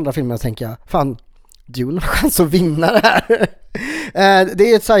sett de andra filmerna tänkte jag, fan, Dune har chans att vinna det här.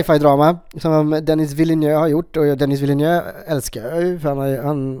 Det är ett sci-fi-drama som Denis Villeneuve har gjort, och Denis Villeneuve älskar jag ju, för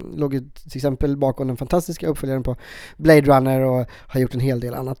han låg till exempel bakom den fantastiska uppföljaren på Blade Runner och har gjort en hel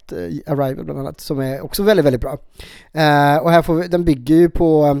del annat, Arrival bland annat, som är också väldigt, väldigt bra. Och här den bygger ju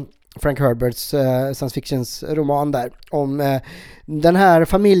på Frank Herberts science fictions roman där om den här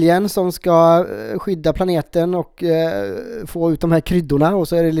familjen som ska skydda planeten och få ut de här kryddorna, och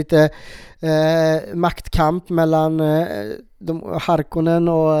så är det lite maktkamp mellan de Harkonnen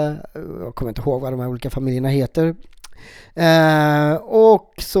och jag kommer inte ihåg vad de här olika familjerna heter.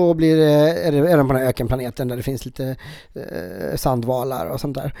 Och så blir är de på den här ökenplaneten där det finns lite sandvalar och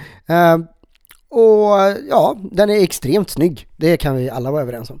sånt där. Och ja, den är extremt snygg. Det kan vi alla vara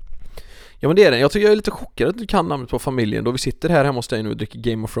överens om. Ja, men det är den. Jag tycker jag är lite chockad att du kan namnet på familjen, då vi sitter här hemma hos dig nu och dricker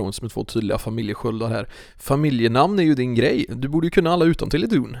Game of Thrones med 2 tydliga familjesköldar här. Familjenamn är ju din grej. Du borde ju kunna alla utom till i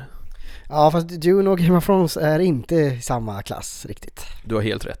Dune. Ja, fast Dune och Game of Thrones är inte samma klass riktigt. Du har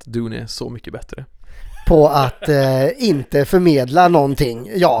helt rätt. Dune är så mycket bättre. På att inte förmedla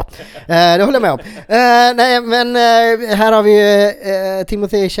någonting. Ja, det håller jag med om. Nej, men här har vi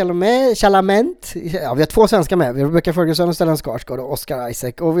Timothée Chalamet. Ja, vi har 2 svenskar med. Vi har Rebecca Ferguson och Stellan Skarsgård och Oscar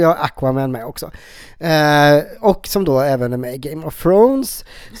Isaac. Och vi har Aquaman med också. Och som då även är med i Game of Thrones.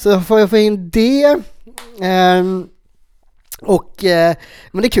 Så får jag få in det.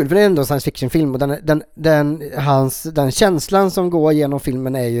 Men det är kul, för det är ändå en science fiction film, och den känslan som går genom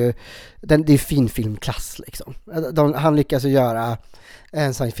filmen är ju det är fin filmklass liksom. Han lyckas göra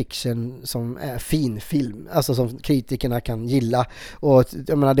en science fiction som är fin film, alltså som kritikerna kan gilla, och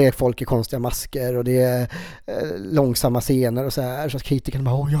jag menar, det är folk i konstiga masker och det är långsamma scener och så här, så att kritikerna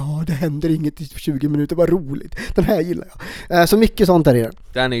bara, ja, det händer inget i 20 minuter, vad roligt, den här gillar jag. Så mycket sånt är det.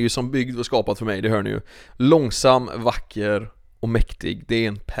 Den är ju som byggd och skapad för mig, det hör ni ju. Långsam, vacker och mäktig. Det är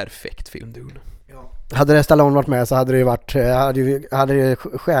en perfekt film, Dune. Ja. Hade det Stallone varit med så hade det varit hade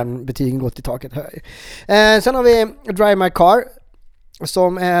stjärnbetygen gått i taket hög. Sen har vi Drive My Car,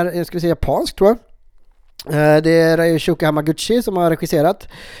 som är, jag skulle säga, japansk, tror jag. Det är Ryusuke Hamaguchi som har regisserat.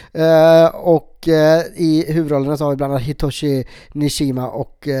 Och i huvudrollerna så har vi bland annat Hitoshi Nishima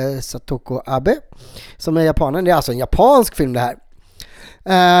och Satoko Abe som är japanen. Det är alltså en japansk film det här.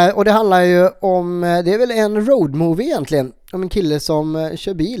 Och det handlar ju om, det är väl en road movie egentligen, om en kille som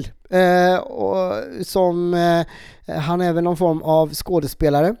kör bil. Och som han är även någon form av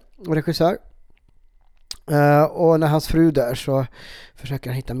skådespelare och regissör. Och när hans fru dör så försöker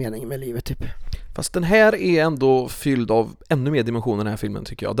han hitta mening med livet typ. Fast den här är ändå fylld av ännu mer dimensioner, den här filmen,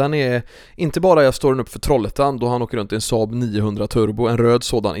 tycker jag. Den är inte bara, jag står den upp för Trollhättan då han åker runt i en Saab 900 Turbo, en röd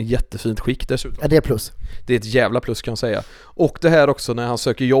sådan i jättefint skick dessutom. Ja, det är plus. Det är ett jävla plus, kan jag säga. Och det här också när han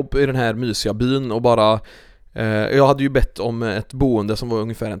söker jobb i den här mysiga byn och bara jag hade ju bett om ett boende som var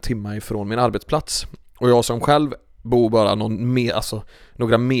ungefär 1 timme ifrån min arbetsplats. Och jag som själv bor bara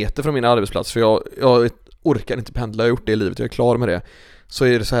några meter från min arbetsplats, för jag orkar inte pendla, jag har gjort det i livet, jag är klar med det. Så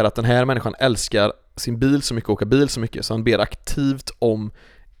är det så här att den här människan älskar sin bil så mycket, åka bil så mycket, så han ber aktivt om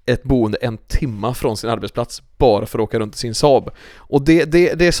ett boende 1 timme från sin arbetsplats bara för att åka runt i sin Saab. Och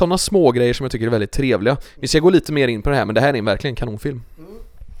det är sådana små grejer som jag tycker är väldigt trevliga. Vi ska gå lite mer in på det här, men det här är verkligen en kanonfilm.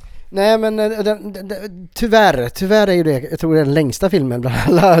 Nej, men tyvärr är ju det, jag tror det är den längsta filmen bland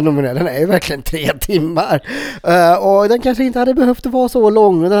alla nominerade. Den är ju verkligen 3 timmar. Och den kanske inte hade behövt vara så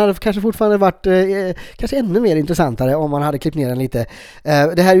lång. Den hade kanske fortfarande varit kanske ännu mer intressantare om man hade klippt ner den lite.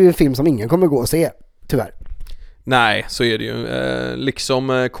 Det här är ju en film som ingen kommer gå och se, tyvärr. Nej, så är det ju.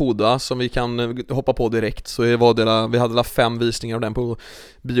 Liksom Koda som vi kan hoppa på direkt, så vi hade 5 visningar av den på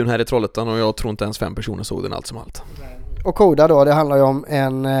bion här i Trollhättan och jag tror inte ens 5 personer såg den allt som allt. Och Koda då, det handlar ju om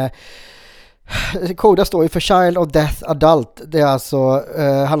Koda står ju för Child of Deaf Adult. Det är alltså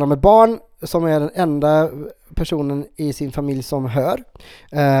handlar om ett barn som är den enda personen i sin familj som hör.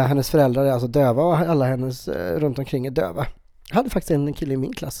 Hennes föräldrar är alltså döva och alla hennes runt omkring är döva. Jag hade faktiskt en kille i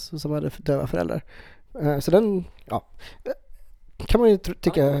min klass som hade döva föräldrar. Så den, ja, kan man ju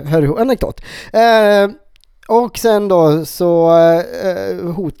tycka hör ihop. Anekdot. Och sen då så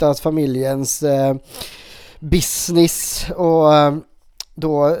hotas familjens business och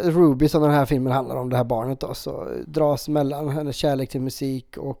då Ruby, som den här filmen handlar om, det här barnet då, så dras mellan hennes kärlek till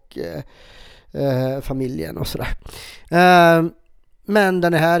musik och familjen och sådär. Men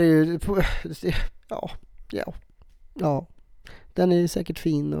den här är ju ja, den är säkert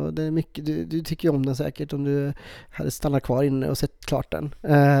fin och det är mycket, du tycker ju om den säkert om du hade stannat kvar inne och sett klart den.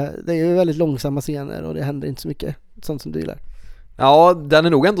 Det är ju väldigt långsamma scener och det händer inte så mycket sånt som du gillar. Ja, den är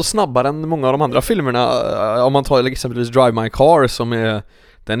nog ändå snabbare än många av de andra filmerna. Om man tar exempelvis Drive My Car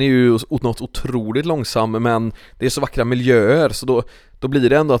den är ju något otroligt långsam, men det är så vackra miljöer, så då blir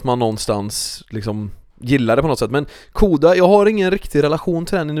det ändå att man någonstans liksom gillar det på något sätt. Men Koda, jag har ingen riktig relation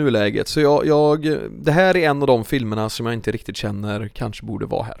till den i nuläget, så det här är en av de filmerna som jag inte riktigt känner kanske borde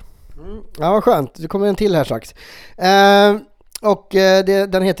vara här. Ja, vad skönt. Det kommer en till här strax.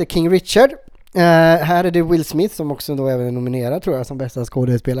 Den heter King Richard. Här är det Will Smith som också då även är nominerad, tror jag, som bästa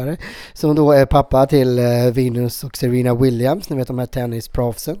skådespelare, som då är pappa till Venus och Serena Williams, ni vet de här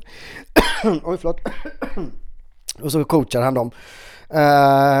tennisproffsen. Oj, förlåt. Och så coachar han dem.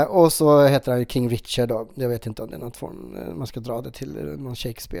 Och så heter han King Richard då. Jag vet inte om det är något form man ska dra det till någon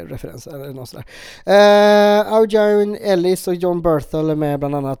Shakespeare-referens eller något sådär. Aujaun Ellis och John Berthel är med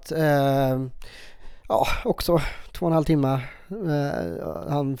bland annat. Också 2,5 timmar.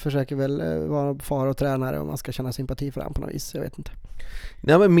 Han försöker väl vara far och tränare och man ska känna sympati för honom på något vis, jag vet inte.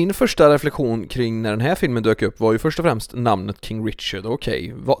 Nej, men min första reflektion kring när den här filmen dök upp var ju först och främst namnet King Richard.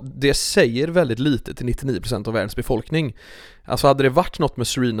 Okej, det säger väldigt lite till 99% av världens befolkning. Alltså hade det varit något med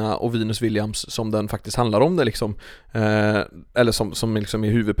Serena och Venus Williams som den faktiskt handlar om det liksom, eller som liksom är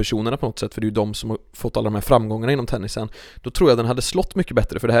huvudpersonerna på något sätt, för det är ju de som har fått alla de här framgångarna inom tennisen, då tror jag den hade slått mycket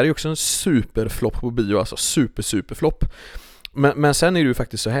bättre, för det här är ju också en superflopp på bio, alltså superflopp. Men sen är det ju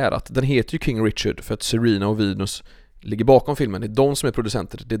faktiskt så här att den heter ju King Richard för att Serena och Venus ligger bakom filmen. Det är de som är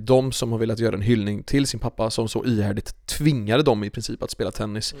producenter. Det är de som har velat göra en hyllning till sin pappa som så ihärdigt tvingade dem i princip att spela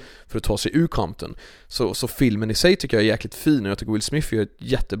tennis för att ta sig ur Compton. Så filmen i sig tycker jag är jäkligt fin, och jag tycker Will Smith gör ett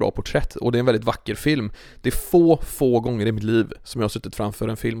jättebra porträtt, och det är en väldigt vacker film. Det är få gånger i mitt liv som jag har suttit framför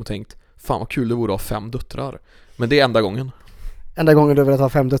en film och tänkt, fan vad kul det vore att ha 5 döttrar. Men det är enda gången. Enda gången du vill ha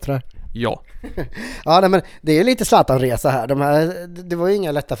 5 döttrar? Ja. Ja, nej, men det är lite Zlatan-resa här. Det var ju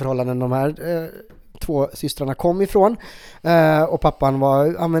inga lätta förhållanden de här 2 systrarna kom ifrån. Och pappan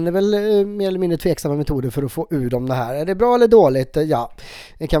använde väl mer eller mindre tveksamma metoder för att få ur dem det här. Är det bra eller dåligt? Ja,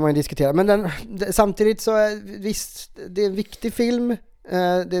 det kan man ju diskutera. Men samtidigt så visst, det är en viktig film.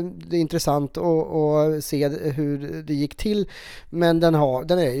 Det är intressant att se hur det gick till. Men den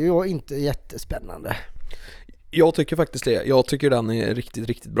är ju inte jättespännande. Jag tycker faktiskt det. Jag tycker den är riktigt,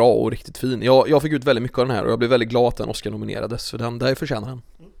 riktigt bra och riktigt fin. Jag fick ut väldigt mycket av den här och jag blev väldigt glad att den Oscar nominerades, för där förtjänar den.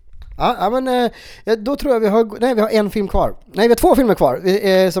 Ja, men då tror jag vi har en film kvar. Nej, vi har 2 filmer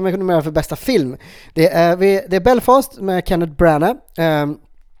kvar som är nominerade för bästa film. Det är Belfast med Kenneth Branagh.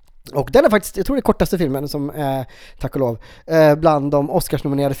 Och den är faktiskt, jag tror det är kortaste filmen som är, tack och lov, bland de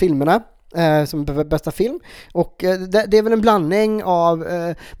Oscars-nominerade filmerna. Som bästa film, och det är väl en blandning av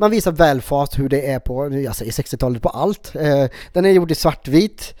man visar Belfast hur det är på, jag säger 60-talet på allt. Den är gjord i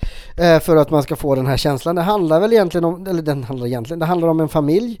svartvit för att man ska få den här känslan. Det handlar väl egentligen om, det handlar om en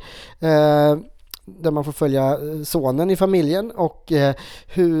familj där man får följa sonen i familjen och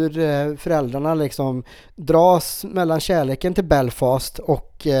hur föräldrarna liksom dras mellan kärleken till Belfast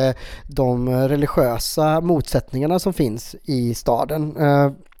och de religiösa motsättningarna som finns i staden.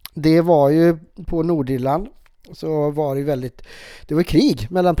 Det var ju på Nordirland, så var det var krig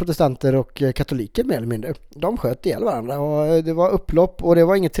mellan protestanter och katoliker mer eller mindre. De sköt ihjäl varandra och det var upplopp och det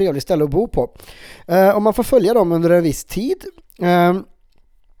var inget trevligt ställe att bo på. Och man får följa dem under en viss tid.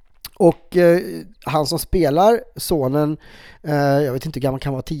 Och han som spelar sonen, jag vet inte hur gammal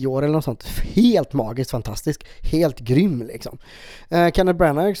kan vara, 10 år eller något sånt, helt magiskt, fantastisk, helt grym liksom. Kenneth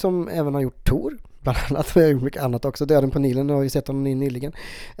Branagh som även har gjort Thor, bland annat, och mycket annat också, Döden på Nilen har vi sett honom nyligen.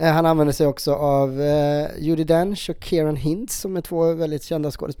 Han använder sig också av Judi Dench och Kieran Hintz som är 2 väldigt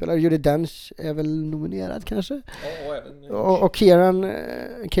kända skådespelare. Judi Dench är väl nominerad kanske? Och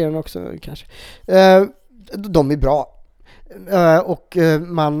Kieran också kanske. de är bra. Och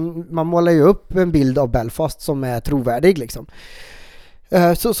man målar ju upp en bild av Belfast som är trovärdig liksom.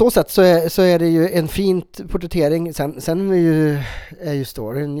 Så sätt så är det ju en fint porträttering. Sen är ju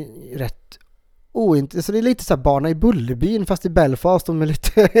storyn rätt ointressant. Så det är lite så här Barna i Bullerbyn fast i Belfast och med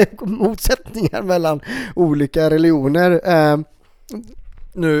lite motsättningar mellan olika religioner.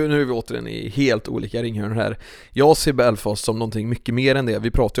 Nu är vi återigen i helt olika ringhörnor här. Jag ser Belfast som någonting mycket mer än det.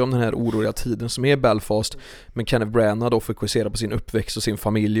 Vi pratar ju om den här oroliga tiden som är Belfast, men Kenneth Branagh då fokuserar på sin uppväxt och sin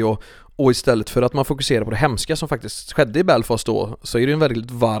familj och istället för att man fokuserar på det hemska som faktiskt skedde i Belfast då, så är det en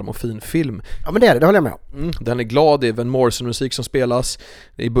väldigt varm och fin film. Ja, men det håller jag med om. Den är glad, det är Van Morrison-musik som spelas.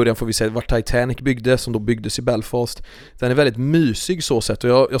 I början får vi se vart Titanic byggdes, som då byggdes i Belfast. Den är väldigt mysig så sett, och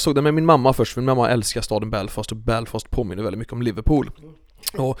jag såg den med min mamma först, för min mamma älskar staden Belfast, och Belfast påminner väldigt mycket om Liverpool.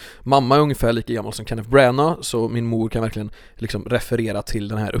 Och mamma är ungefär lika gammal som Kenneth Branagh, så min mor kan verkligen liksom referera till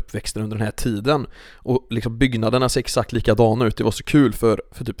den här uppväxten under den här tiden. Och liksom byggnaderna ser exakt likadana ut. Det var så kul, för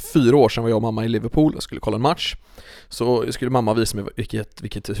typ 4 år sedan var jag och mamma i Liverpool och skulle kolla en match. Så skulle mamma visa mig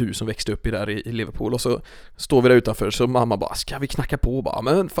vilket hus som växte upp i där i Liverpool, och så står vi där utanför, så mamma bara, ska vi knacka på? Bara,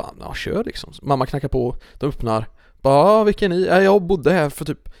 men fan, ja, kör liksom. Så mamma knackar på, de öppnar, bara, vilken ni? Jag bodde här för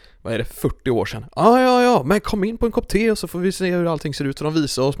typ, vad är det, 40 år sedan. Ja, men kom in på en kopp te och så får vi se hur allting ser ut. Och de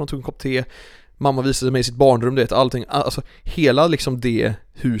visade oss, man tog en kopp te. Mamma visade mig sitt barnrum, det, allting, alltså hela liksom det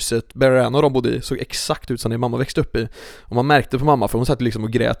huset Branagh och de bodde i såg exakt ut som det mamma växte upp i. Och man märkte på mamma, för hon satt liksom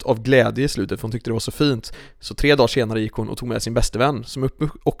och grät av glädje i slutet, för hon tyckte det var så fint. Så 3 dagar senare gick hon och tog med sin bäste vän som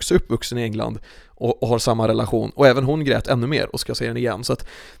också är uppvuxen i England och har samma relation. Och även hon grät ännu mer och ska se den igen. Så att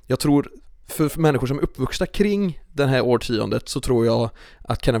jag tror, för människor som är uppvuxna kring den här årtiondet, så tror jag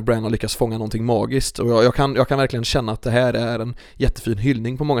att Kenneth Branagh lyckas fånga någonting magiskt. Och jag kan verkligen känna att det här är en jättefin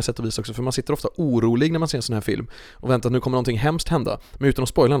hyllning på många sätt och vis också, för man sitter ofta orolig när man ser en sån här film och väntar att nu kommer någonting hemskt hända. Men utan att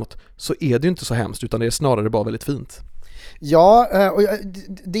spoila något, så är det ju inte så hemskt, utan det är snarare bara väldigt fint. Ja, och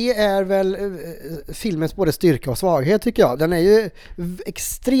det är väl filmens både styrka och svaghet, tycker jag. Den är ju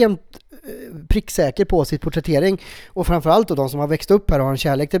extremt pricksäker på sitt porträttering, och framförallt då de som har växt upp här och har en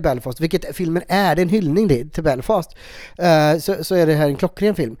kärlek till Belfast, vilket filmen är, det är en hyllning till Belfast, så är det här en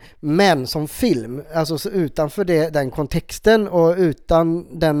klockren film. Men som film, alltså så utanför den kontexten och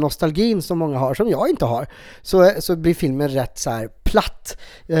utan den nostalgin som många har, som jag inte har, så blir filmen rätt så här platt.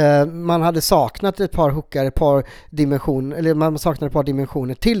 Man hade saknat ett par hookar, ett par dimensioner, eller man saknade ett par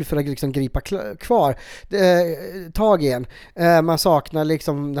dimensioner till för att liksom gripa tag igen. Man saknar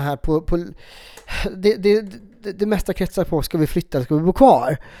liksom det här på det mesta kretsar på, ska vi flytta, ska vi bo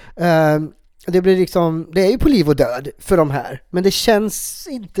kvar? Det blir liksom, det är ju på liv och död för de här, men det känns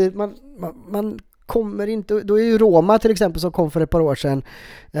inte, man kommer inte, då är ju Roma till exempel, som kom för ett par år sedan,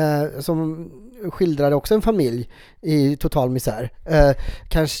 som skildrade också en familj i total misär.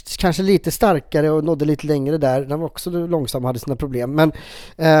 Kanske lite starkare och nådde lite längre där. Den var också långsam och hade sina problem. Men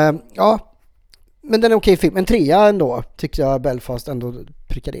ja, men den är okej film. En 3 ändå, tycker jag Belfast ändå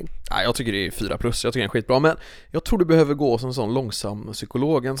prickade in. Ja, jag tycker det är 4+, jag tycker det är skitbra, men jag tror du behöver gå som en sån långsam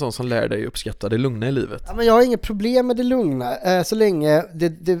psykolog, en sån som lär dig uppskatta det lugna i livet. Ja, men jag har inget problem med det lugna, så länge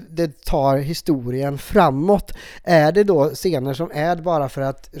det tar historien framåt. Är det då scener som är bara för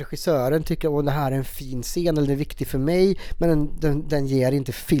att regissören tycker att det här är en fin scen eller det är viktigt för mig, men den ger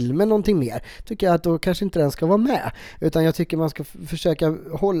inte filmen någonting mer, tycker jag att då kanske inte den ska vara med, utan jag tycker man ska försöka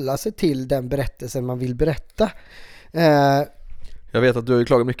hålla sig till den berättelsen man vill berätta. Jag vet att du har ju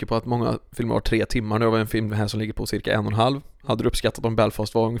klagat mycket på att många filmer har 3 timmar. Nu har vi en film här som ligger på cirka 1,5. Hade du uppskattat om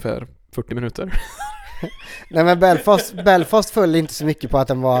Belfast var ungefär 40 minuter? Nej, men Belfast föll inte så mycket på att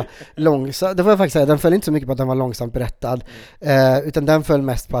den var långsam. Det får jag faktiskt säga, den föll inte så mycket på att den var långsamt berättad, utan den föll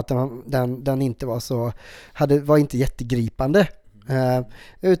mest på att den inte var så, var inte jättegripande.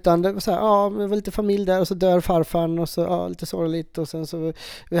 Utan det var så här, det var lite familj där och så dör farfan och så lite sorgligt och sen så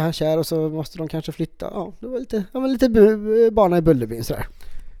är han kär och så måste de kanske flytta. Det var lite Barna i Bullerbyn så där.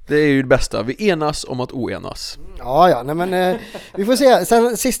 Det är ju det bästa. Vi enas om att oenas. Ja, nej, men vi får se.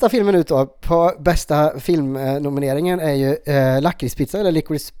 Sen sista filmen ut då på bästa filmnomineringen är ju Lakritspizza eller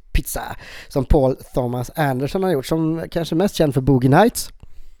Licorice Pizza, som Paul Thomas Anderson har gjort, som kanske mest känd för Boogie Nights.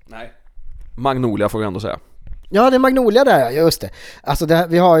 Nej. Magnolia får vi ändå säga. Ja, det är Magnolia där, just det. Alltså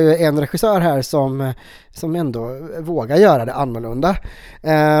vi har ju en regissör här som ändå vågar göra det annorlunda.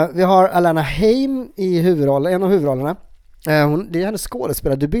 Vi har Alana Haim i huvudrollen, en av huvudrollerna. Det är hennes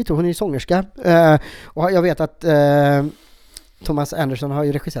skådespelardebut och hon är ju sångerska. Och jag vet att Thomas Anderson har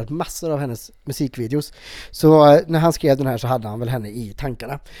ju regisserat massor av hennes musikvideos. Så när han skrev den här så hade han väl henne i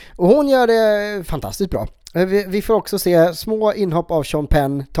tankarna. Och hon gör det fantastiskt bra. Vi får också se små inhopp av Sean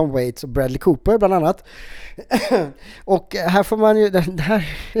Penn, Tom Waits och Bradley Cooper bland annat. Och här får man ju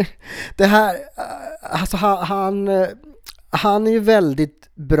det här alltså han är ju väldigt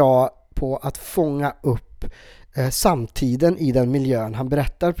bra på att fånga upp samtiden i den miljön han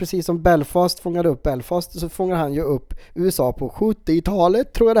berättar. Precis som Belfast fångade upp Belfast, så fångar han ju upp USA på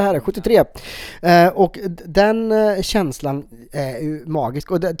 70-talet, tror jag det här är, 73. Och den känslan är ju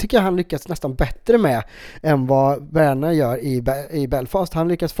magisk, och det tycker jag han lyckas nästan bättre med än vad Werner gör i Belfast. Han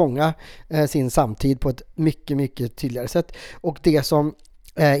lyckas fånga sin samtid på ett mycket, mycket tydligare sätt. Och det som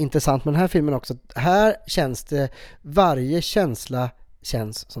är intressant med den här filmen också, här känns det, varje känsla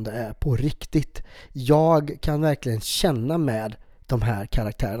känns som det är på riktigt. Jag kan verkligen känna med de här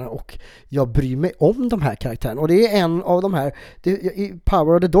karaktärerna, och jag bryr mig om de här karaktärerna. Och det är en av de här, i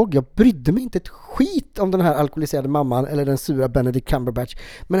Power of the Dog, jag brydde mig inte ett skit om den här alkoholiserade mamman eller den sura Benedict Cumberbatch.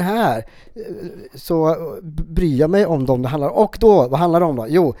 Men här så bryr jag mig om dem det handlar om. Och då, vad handlar det om då?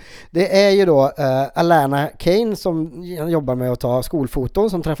 Jo, det är ju då Alana Kane som jobbar med att ta skolfoton,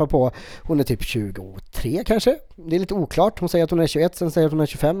 som träffar på, hon är typ 23 kanske. Det är lite oklart. Hon säger att hon är 21, sen säger att hon är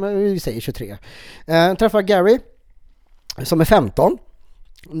 25, men vi säger 23. Träffar Gary som är 15.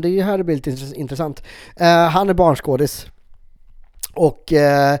 Det är ju här det blir lite intressant. Han är barnskådis och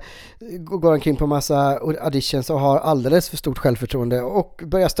går omkring på massa auditions och har alldeles för stort självförtroende och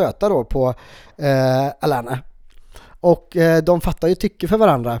börjar stöta då på Alana. Och de fattar ju tycke för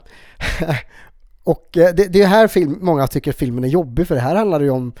varandra. Och det är här många tycker filmen är jobbig, för det här handlar ju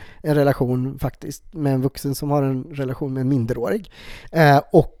om en relation faktiskt med en vuxen som har en relation med en minderårig.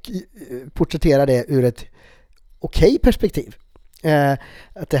 Och porträtterar det ur ett okej perspektiv.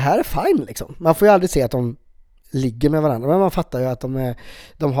 Att det här är fine liksom. Man får ju aldrig se att de ligger med varandra, men man fattar ju att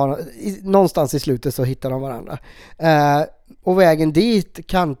de har någonstans i slutet så hittar de varandra. Och vägen dit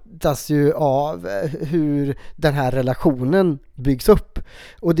kantas ju av hur den här relationen byggs upp.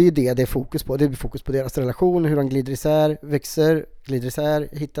 Och det är det är fokus på. Det är fokus på deras relation, hur de glider isär, växer, glider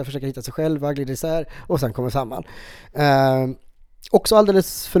isär, försöker hitta sig själva, glider isär och sen kommer samman. Också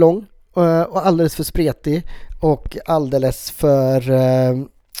alldeles för lång och alldeles för spretig och alldeles för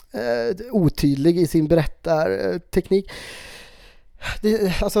otydlig i sin berättarteknik.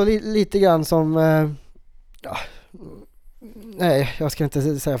 Alltså lite grann som nej, jag ska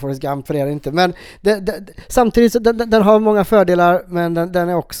inte säga Forrest Gump, för det är det inte, men samtidigt så den har många fördelar, men den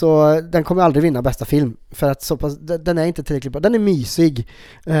är också, den kommer aldrig vinna bästa film, för att så pass, den är inte tillräckligt bra. Den är mysig,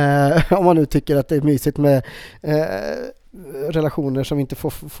 om man nu tycker att det är mysigt med relationer som inte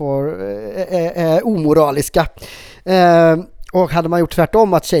är omoraliska. Och hade man gjort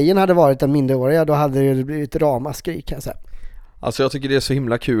tvärtom, att tjejen hade varit en minderåriga, då hade det blivit ramaskri, kan jag säga. Alltså jag tycker det är så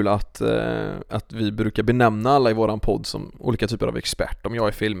himla kul att vi brukar benämna alla i våran podd som olika typer av expert. Om jag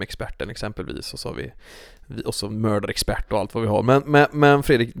är filmexperten exempelvis, och så har vi och så mördarexpert och allt vad vi har. Men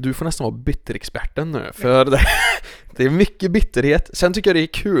Fredrik, du får nästan vara bitterexperten nu, för det är mycket bitterhet. Sen tycker jag det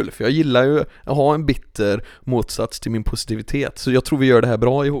är kul, för jag gillar ju att ha en bitter motsats till min positivitet. Så jag tror vi gör det här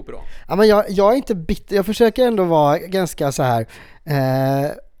bra ihop idag. Ja, men jag är inte bitter. Jag försöker ändå vara ganska så här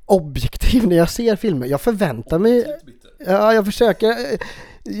objektiv när jag ser filmer. Jag förväntar mig... Ja, jag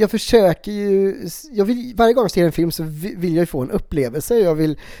försöker ju, varje gång jag ser en film så vill jag få en upplevelse, jag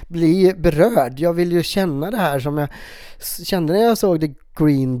vill bli berörd, jag vill ju känna det här som jag kände när jag såg The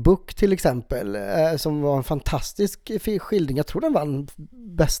Green Book till exempel, som var en fantastisk skildring. Jag tror den vann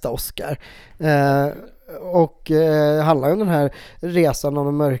bästa Oscar, och handlar ju om den här resan om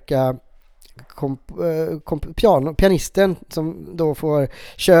de mörka pianisten som då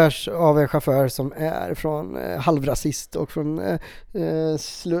körs av en chaufför som är från halvrasist och från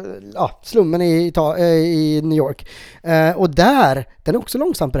slummen i New York. Och där, den är också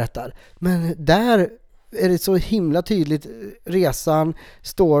långsamt berättad, men där är det så himla tydligt, resan,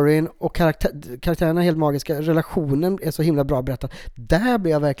 storyn och karaktärerna är helt magiska, relationen är så himla bra berättad. Där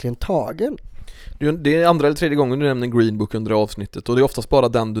blir jag verkligen tagen. Det är andra eller tredje gången du nämner Green Book under avsnittet, och det är oftast bara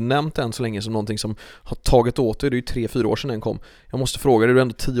den du nämnt än så länge som någonting som har tagit åt dig. Det är ju 3-4 år sedan den kom. Jag måste fråga dig, du är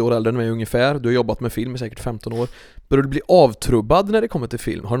ändå 10 år äldre än mig ungefär. Du har jobbat med film i säkert 15 år. Börjar du bli avtrubbad när det kommer till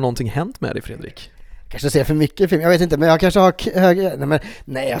film? Har någonting hänt med dig, Fredrik? Kanske ser för mycket film, jag vet inte, men jag kanske har högre...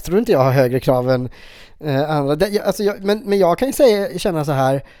 Nej, jag tror inte jag har högre krav än andra. Men jag kan ju känna så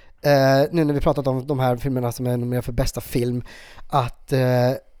här, nu när vi pratat om de här filmerna som är nominerade för bästa film, att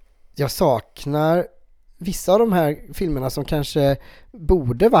jag saknar vissa av de här filmerna som kanske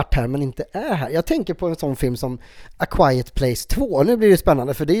borde varit här men inte är här. Jag tänker på en sån film som A Quiet Place 2. Nu blir det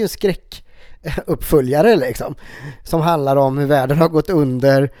spännande, för det är ju en skräckuppföljare liksom, som handlar om hur världen har gått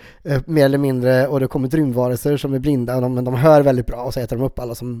under mer eller mindre, och det kommer rymdvarelser som är blinda, men de hör väldigt bra, och så äter de upp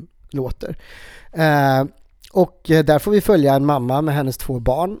alla som låter. Och där får vi följa en mamma med hennes 2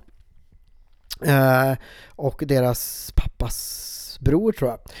 barn och deras pappas bror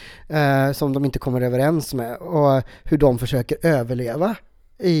tror jag, som de inte kommer överens med, och hur de försöker överleva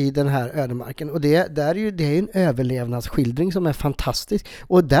i den här ödemarken. Och det är ju en överlevnadsskildring som är fantastisk.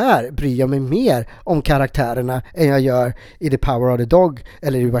 Och där bryr jag mig mer om karaktärerna än jag gör i The Power of the Dog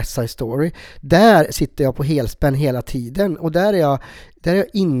eller i West Side Story. Där sitter jag på helspänn hela tiden, och där är jag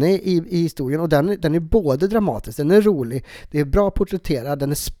inne i historien, och den är både dramatisk, den är rolig, det är bra porträtterad,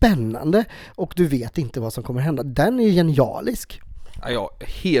 den är spännande, och du vet inte vad som kommer hända. Den är ju genialisk. Ja, jag är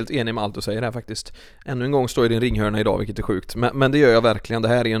helt enig med allt du säger här faktiskt. Ännu en gång står jag i din ringhörna idag, vilket är sjukt. Men det gör jag verkligen. Det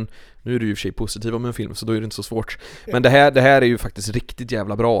här är nu är du ju i och för sig positiv om en film, så då är det inte så svårt. Men det här är ju faktiskt riktigt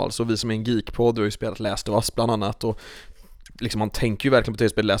jävla bra. Alltså, vi som är en geekpodd har ju spelat Last of Us bland annat, och liksom man tänker ju verkligen på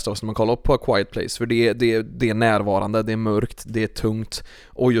tv-spel Last of Us när man kollar på A Quiet Place, för det är närvarande, det är mörkt, det är tungt,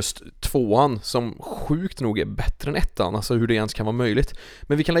 och just 2:an som sjukt nog är bättre än 1:an, alltså hur det ens kan vara möjligt.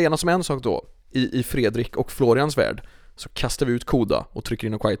 Men vi kan lägga som en sak då, i Fredrik och Florians värld så kastar vi ut Koda och trycker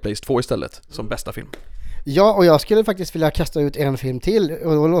in A Quiet Place 2 istället som bästa film. Ja, och jag skulle faktiskt vilja kasta ut en film till,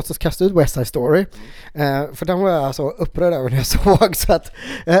 och då låt oss kasta ut West Side Story, för den var jag alltså upprörd över när jag såg, så att,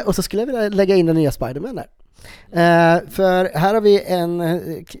 och så skulle jag vilja lägga in den nya Spider-Man där. För här har vi en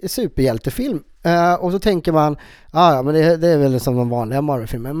superhjältefilm, och så tänker man men det är väl som de vanliga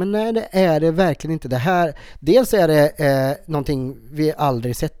Marvel-filmer, men nej, det är det verkligen inte. Det här, dels är det någonting vi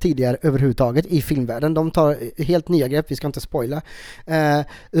aldrig sett tidigare överhuvudtaget i filmvärlden. De tar helt nya grepp, vi ska inte spoila.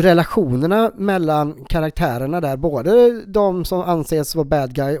 Relationerna mellan karaktärerna där, både de som anses vara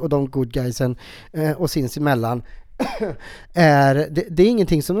bad guy och de good guysen, och sinsemellan, det är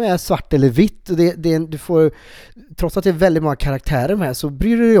ingenting som är svart eller vitt. Du får, trots att det är väldigt många karaktärer med, så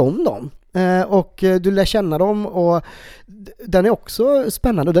bryr du dig om dem. Och du lär känna dem, och den är också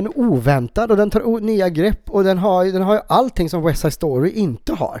spännande, och den är oväntad, och den tar nya grepp, och den har ju allting som West Side Story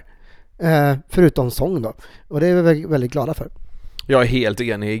inte har, förutom sång då, och det är vi väldigt glada för. Jag är helt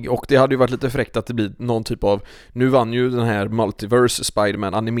enig, och det hade ju varit lite fräckt att det blir någon typ av, nu vann ju den här Multiverse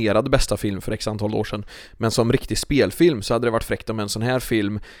Spider-Man animerad bästa film för x antal år sedan, men som riktig spelfilm så hade det varit fräckt om en sån här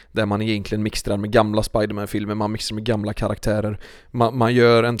film där man egentligen mixtrar med gamla Spider-Man-filmer, man mixtrar med gamla karaktärer, man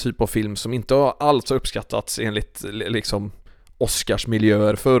gör en typ av film som inte alls har uppskattats enligt liksom Oscars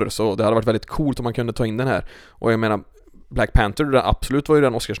miljöer förr, så det hade varit väldigt coolt om man kunde ta in den här. Och jag menar, Black Panther, absolut var ju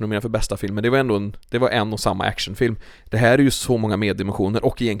den Oscarsnominerad för bästa film, men det var ändå en och samma actionfilm. Det här är ju så många meddimensioner,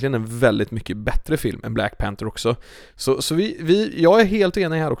 och egentligen en väldigt mycket bättre film än Black Panther också. Så jag är helt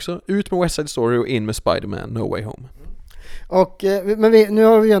enig här också. Ut med West Side Story och in med Spider-Man No Way Home. Och, men nu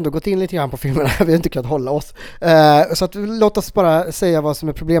har vi ändå gått in lite grann på filmerna, vi har inte kunnat hålla oss. Så att, låt oss bara säga vad som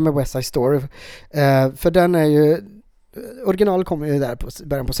är problemet med West Side Story. För den är ju, original kommer ju där på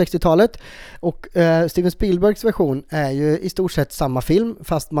början på 60-talet, och Steven Spielbergs version är ju i stort sett samma film,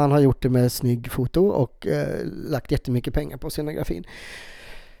 fast man har gjort det med snygg foto och lagt jättemycket pengar på scenografin.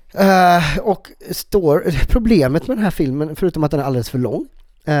 Och problemet med den här filmen, förutom att den är alldeles för lång,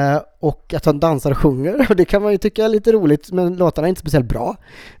 och att han dansar och sjunger, och det kan man ju tycka är lite roligt, men låtarna är inte speciellt bra.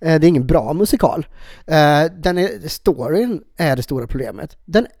 Det är ingen bra musikal. Storyn är det stora problemet.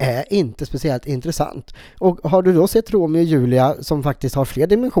 Den är inte speciellt intressant. Och har du då sett Romeo och Julia, som faktiskt har fler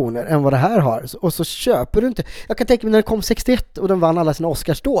dimensioner än vad det här har, och så köper du inte. Jag kan tänka mig när den kom 61 och den vann alla sina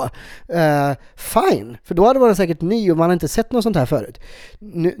Oscars då. Fine, för då hade den säkert ny och man har inte sett något sånt här förut.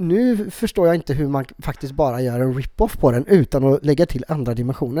 Nu förstår jag inte hur man faktiskt bara gör en rip-off på den utan att lägga till andra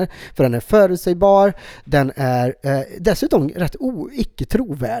dimensioner. För den är förutsägbar, den är dessutom rätt icke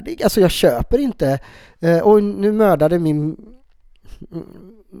trovärdig. Alltså jag köper inte, och nu mördade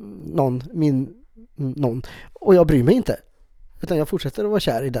någon, och jag bryr mig inte. Utan jag fortsätter att vara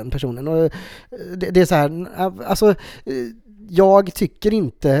kär i den personen. Och det är så här, alltså jag tycker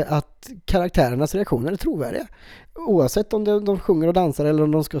inte att karaktärernas reaktioner är trovärdiga. Oavsett om de sjunger och dansar eller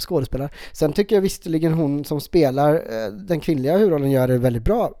om de ska skådespela. Sen tycker jag visserligen hon som spelar den kvinnliga huvudrollen gör det väldigt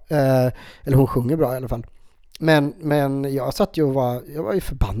bra. Eller hon sjunger bra i alla fall. Men jag satt ju och jag var ju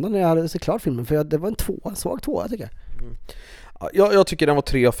förbannad när jag hade sett klart filmen, för det var en svag tvåa tycker jag. Mm. Jag tycker den var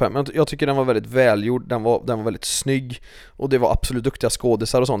 3 av 5. Jag tycker den var väldigt välgjord, den var väldigt snygg, och det var absolut duktiga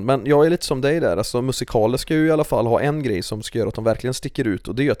skådisar och sånt. Men jag är lite som dig där, alltså musikaler ska ju i alla fall ha en grej som ska göra att de verkligen sticker ut,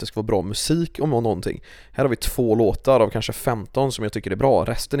 och det är att det ska vara bra musik om någonting. Här har vi 2 låtar av kanske 15 som jag tycker är bra.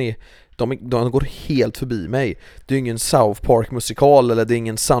 Resten är de går helt förbi mig. Det är ingen South Park musikal, eller det är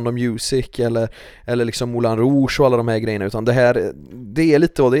ingen Sound of Music eller liksom Moulin Rouge och alla de här grejerna, utan det är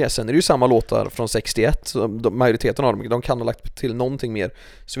lite vad det är. Sen är det ju samma låtar från 61, så majoriteten av dem, de kan ha lagt upp till någonting mer,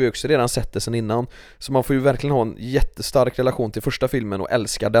 så vi har också redan sett det sen innan. Så man får ju verkligen ha en jättestark relation till första filmen och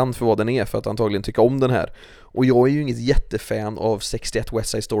älska den för vad den är, för att antagligen tycka om den här. Och jag är ju inget jättefan av 61 West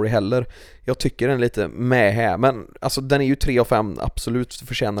Side Story heller. Jag tycker den är lite med här, men alltså den är ju 3 av 5, absolut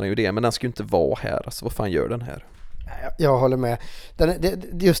förtjänar den ju det, men den ska ju inte vara här. Alltså vad fan gör den här? Jag håller med.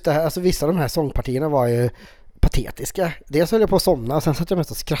 Just det här, alltså vissa av de här sångpartierna var ju patetiska. Dels höll jag på att somna, sen satt jag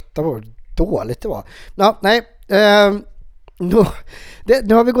mest och skrattade på hur dåligt det var. Ja, nej.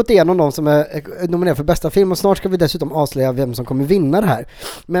 Nu har vi gått igenom de som är nominerade för bästa film, och snart ska vi dessutom avslöja vem som kommer vinna det här.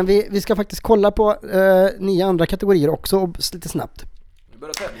 Men vi ska faktiskt kolla på 9 andra kategorier också, och lite snabbt.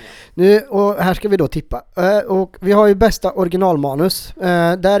 Nu, och här ska vi då tippa. Och vi har ju bästa originalmanus.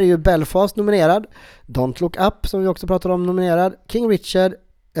 Där är ju Belfast nominerad, Don't Look Up som vi också pratade om nominerad, King Richard,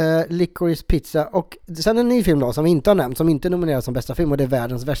 Licorice Pizza, och sen en ny film då som vi inte har nämnt, som inte är nominerad som bästa film, och det är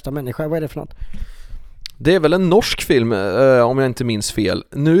Världens värsta människa. Vad är det för något? Det är väl en norsk film, om jag inte minns fel.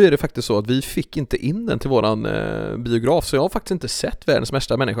 Nu är det faktiskt så att vi fick inte in den till våran biograf, så jag har faktiskt inte sett Världens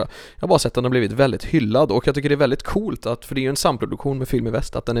värsta människa. Jag har bara sett att den har blivit väldigt hyllad, och jag tycker det är väldigt coolt att, för det är ju en samproduktion med Film i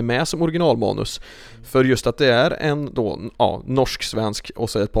Väst, att den är med som originalmanus. För just att det är en då, norsk-svensk och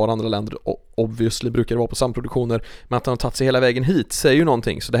så ett par andra länder, obviously brukar det vara på samproduktioner, men att den har tagit sig hela vägen hit säger ju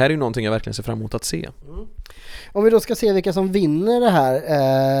någonting. Så det här är ju någonting jag verkligen ser fram emot att se. Om vi då ska se vilka som vinner det här,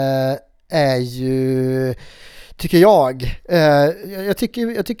 är ju, tycker jag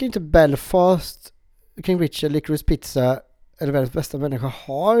tycker inte Belfast, King Richard, Licorice Pizza eller Världens bästa människa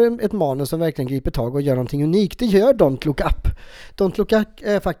har ett manus som verkligen griper tag och gör någonting unikt. Det gör Don't Look Up. Don't Look Up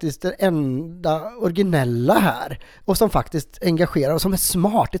är faktiskt det enda originella här, och som faktiskt engagerar och som är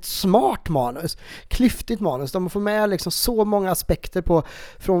smart. Ett smart manus, klyftigt manus. De får med liksom så många aspekter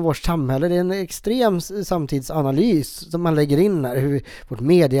från vårt samhälle. Det är en extrem samtidsanalys som man lägger in här. Vårt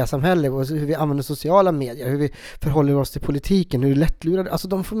mediasamhälle, hur vi använder sociala medier, hur vi förhåller oss till politiken, hur lättlurade. Alltså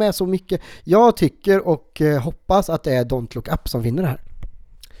de får med så mycket. Jag tycker och hoppas att det är Don't Look Up som vinner det här.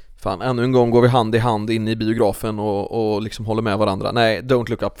 Fan, ännu en gång går vi hand i hand in i biografen och liksom håller med varandra. Nej, Don't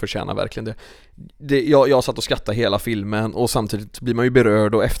Look Up förtjänar verkligen det. Jag satt och skrattade hela filmen, och samtidigt blir man ju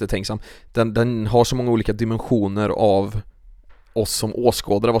berörd och eftertänksam. Den har så många olika dimensioner av oss som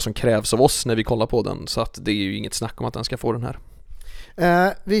åskådare, vad som krävs av oss när vi kollar på den. Så att det är ju inget snack om att den ska få den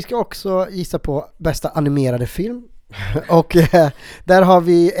här. Vi ska också gissa på bästa animerade film. Och där har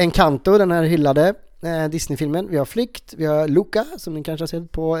vi Encanto, den här hyllade Disney-filmen. Vi har Flykt, vi har Luca som ni kanske har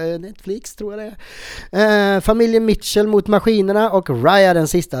sett på Netflix, tror jag det är. Familjen Mitchell mot maskinerna, och Raya den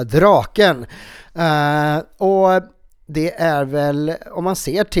sista draken. Och det är väl, om man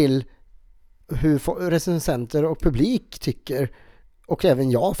ser till hur recensenter och publik tycker, och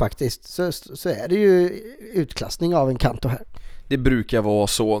även jag faktiskt, så är det ju utklassning av Encanto här. Det brukar vara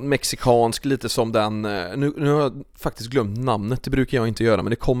så mexikansk, lite som den, nu har jag faktiskt glömt namnet, det brukar jag inte göra, men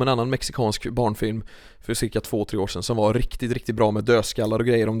det kom en annan mexikansk barnfilm för cirka 2-3 år sedan som var riktigt, riktigt bra med dödskallar och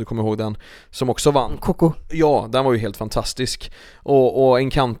grejer, om du kommer ihåg den, som också vann. Coco. Ja, den var ju helt fantastisk. Och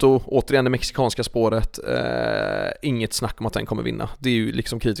Encanto, återigen det mexikanska spåret, inget snack om att den kommer vinna. Det är ju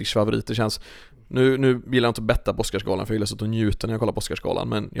liksom kritikers favorit, det känns. Nu vill jag inte betta på Oscarsgalan, för jag gillar så att njuta när jag kollar på Oscarsgalan,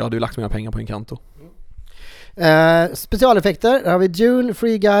 men jag hade ju lagt mina pengar på Encanto. Specialeffekter, där har vi Dune,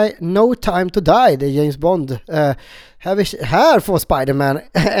 Free Guy, No Time to Die, det är James Bond. Här får Spider-Man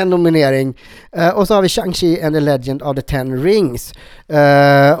en nominering. Och så har vi Shang-Chi and the Legend of the Ten Rings.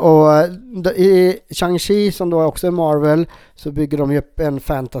 Och i Shang-Chi, som då också är Marvel, så bygger de ju upp en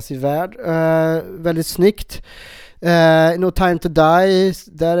fantasyvärld väldigt snyggt. No Time to Die,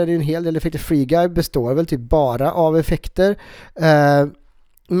 där är det en hel del effekter. Free Guy består väl typ bara av effekter.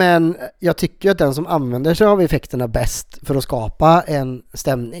 Men jag tycker att den som använder sig av effekterna bäst för att skapa en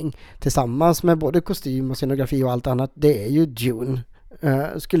stämning tillsammans med både kostym och scenografi och allt annat, det är ju Dune,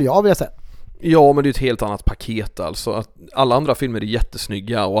 skulle jag vilja säga. Ja, men det är ett helt annat paket alltså. Att alla andra filmer är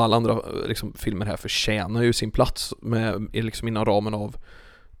jättesnygga, och alla andra liksom, filmer här förtjänar ju sin plats med, liksom, inom ramen av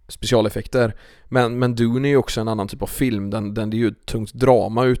specialeffekter. Men Dune är ju också en annan typ av film. Den är ju ett tungt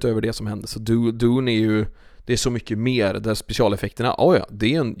drama utöver det som händer. Så Dune är ju, det är så mycket mer där specialeffekterna, ja,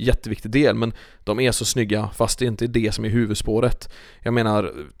 det är en jätteviktig del, men de är så snygga fast det inte är det som är huvudspåret. Jag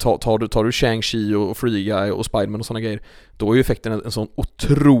menar, tar du Shang-Chi och Free Guy och Spider-Man och såna grejer, då är ju effekten en sån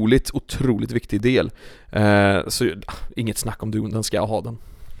otroligt viktig del. Så inget snack om Dune, den ska jag ha den.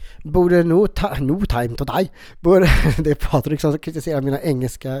 Borde No Time to Die, det är Patrik som kritiserar mina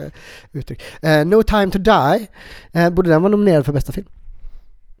engelska uttryck. No Time to Die, borde den vara nominerad för bästa film?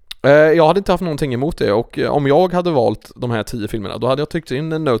 Jag hade inte haft någonting emot det, och om jag hade valt de här 10 filmerna, då hade jag tyckt in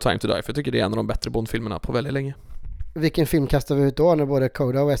No Time to Die, för jag tycker det är en av de bättre Bond-filmerna på väldigt länge. Vilken film kastar vi ut då när både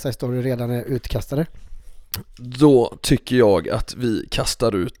Coda och West Side Story redan är utkastade? Då tycker jag att vi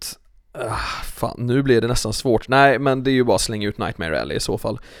kastar ut fan, nu blir det nästan svårt. Nej, men det är ju bara att slänga ut Nightmare Alley i så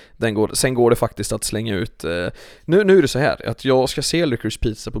fall. Sen går det faktiskt att slänga ut nu är det så här att jag ska se Licorice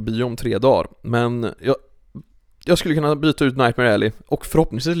Pizza på bio om 3 dagar. Men jag skulle kunna byta ut Nightmare Alley och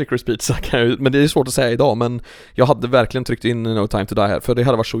förhoppningsvis Licorice Pizza men det är svårt att säga idag. Men jag hade verkligen tryckt in No Time to Die här, för det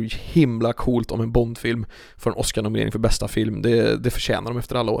hade varit så himla coolt om en Bond-film får en Oscar-nominering för bästa film. Det förtjänar de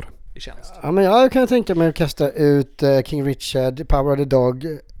efter alla år i tjänst. Ja, men jag kan tänka mig att kasta ut King Richard, Power of the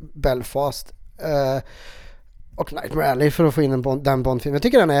Dog, Belfast och Nightmare Alley för att få in den Bond-film. Jag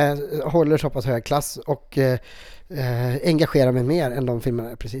tycker den håller så pass hög klass och engagerar mig mer än de filmerna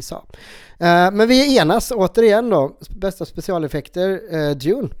jag precis sa. Men vi enas återigen då. Bästa specialeffekter,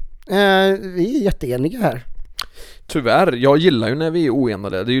 Dune. Vi är jätteeniga här. Tyvärr, jag gillar ju när vi är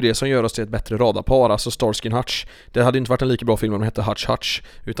oenade. Det är ju det som gör oss till ett bättre radarpar. Alltså Starsky och Hutch. Det hade inte varit en lika bra film om den hette Hutch Hutch,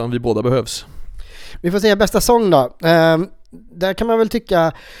 utan vi båda behövs. Vi får säga bästa sång då. Där kan man väl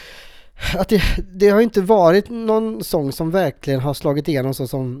tycka att det har inte varit någon sång som verkligen har slagit igenom så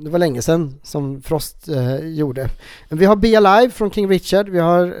som det var länge sedan som Frost gjorde. Vi har Be Alive från King Richard, vi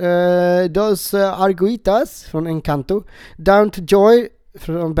har Dos Arguitas från Encanto, Down to Joy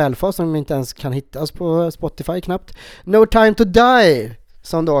från Belfast som inte ens kan hittas på Spotify knappt, No Time to Die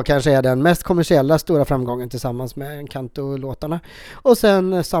som då kanske är den mest kommersiella stora framgången tillsammans med Encanto-låtarna, och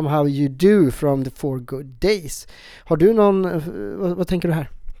sen Somehow You Do from The Four Good Days. Har du någon, vad tänker du här?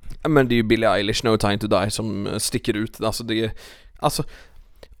 Men det är ju Billie Eilish, No Time to Die som sticker ut. Alltså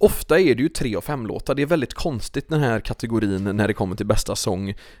ofta är det ju 3 av 5 låtar. Det är väldigt konstigt den här kategorin när det kommer till bästa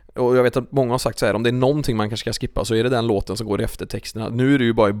sång. Och jag vet att många har sagt så här, om det är någonting man kanske ska skippa så är det den låten som går efter texterna. Nu är det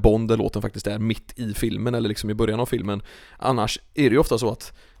ju bara i Bond där låten faktiskt är mitt i filmen eller liksom i början av filmen. Annars är det ju ofta så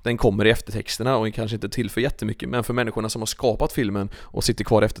att den kommer i eftertexterna och kanske inte till för jättemycket, men för människorna som har skapat filmen och sitter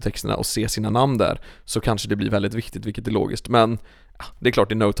kvar i eftertexterna och ser sina namn där, så kanske det blir väldigt viktigt, vilket är logiskt. Men det är klart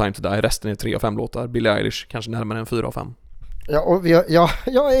det är No Time to Die, resten är 3 av 5 låtar. Billie Eilish kanske närmare än 4 av 5. Ja, och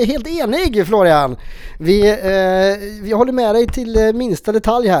jag är helt enig, Florian. Vi håller med dig till minsta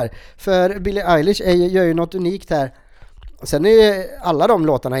detalj här. För Billie Eilish gör ju något unikt här. Sen är ju alla de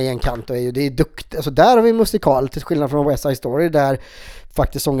låtarna i Encanto det är duktigt. Alltså där har vi musikal till skillnad från West Side Story där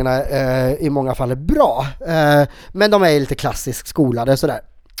faktiskt sångerna i många fall är bra. Men de är lite klassiskt skolade sådär.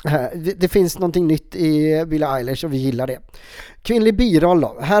 Det finns någonting nytt i Billie Eilish och vi gillar det. Kvinnlig biroll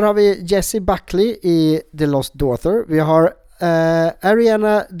då. Här har vi Jessie Buckley i The Lost Daughter. Vi har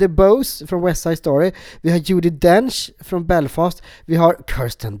Ariana DeBose från West Side Story. Vi har Judi Dench från Belfast. Vi har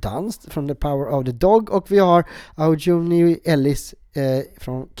Kirsten Dunst från The Power of the Dog. Och vi har Audrey Ellis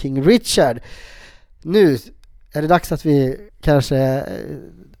från King Richard. Nu är det dags att vi kanske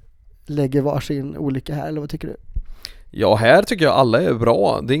lägger varsin olika här, eller vad tycker du? Ja, här tycker jag alla är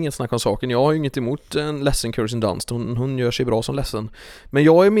bra. Det är inget snack om saken. Jag har ju inget emot en ledsen Kirsten Dunst. Hon gör sig bra som ledsen. Men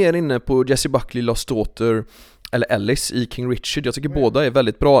jag är mer inne på Jessie Buckley, Lost Daughter eller Ellis i King Richard. Jag tycker båda är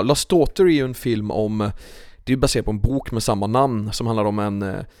väldigt bra. Lost Daughter är ju en film om, det är baserat på en bok med samma namn som handlar om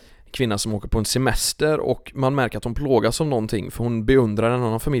en kvinna som åker på en semester och man märker att hon plågas av någonting för hon beundrar en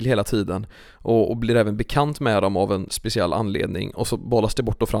annan familj hela tiden och blir även bekant med dem av en speciell anledning, och så bollas det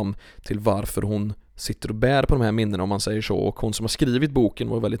bort och fram till varför hon sitter och bär på de här minnena, om man säger så. Och hon som har skrivit boken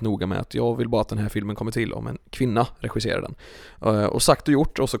var väldigt noga med att jag vill bara att den här filmen kommer till om en kvinna regisserar den. Och sagt och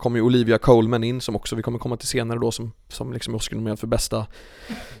gjort, och så kommer ju Olivia Colman in som också vi kommer komma till senare då som liksom Oscar-nominerad för bästa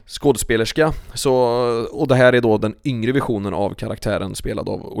skådespelerska. Så, och det här är då den yngre versionen av karaktären spelad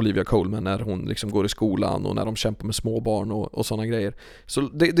av Olivia Colman när hon liksom går i skolan och när de kämpar med små barn och sådana grejer. Så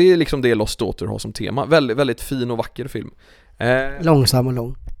det är liksom det Lost Daughter har som tema. Väldigt, väldigt fin och vacker film. Långsam och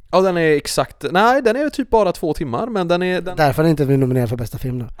lång. Ja, den är exakt. Nej, den är typ bara 2 timmar, men den är därför är inte vi nominerad för bästa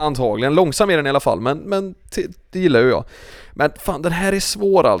film då. Antagligen långsam är den i alla fall, men det gillar ju jag. Men fan, den här är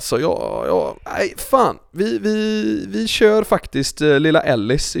svår alltså. Nej, fan. Vi kör faktiskt lilla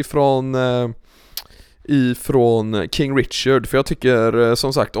Ellis ifrån King Richard, för jag tycker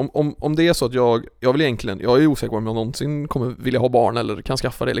som sagt om det är så att jag vill egentligen, jag är osäker om jag någonsin kommer vilja ha barn eller kan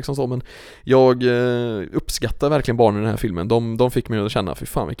skaffa det liksom så, men jag uppskattar verkligen barnen i den här filmen. De fick mig att känna, för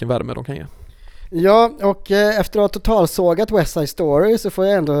fan vilken värme de kan ge. Ja, och efter att ha totalsågat West Side Story så får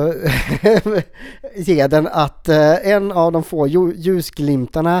jag ändå ge den att en av de få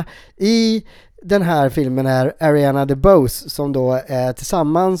ljusglimtarna i den här filmen är Ariana DeBose, som då är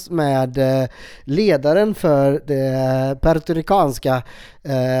tillsammans med ledaren för det puertoricanska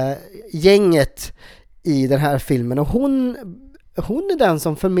gänget i den här filmen. Och hon hon är den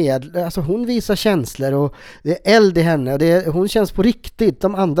som förmedlar, alltså hon visar känslor och det är eld i henne och hon känns på riktigt.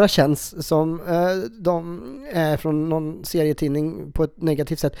 De andra känns som de är från någon serietidning på ett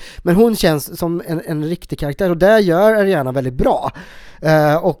negativt sätt. Men hon känns som en riktig karaktär och det gör Ariana väldigt bra.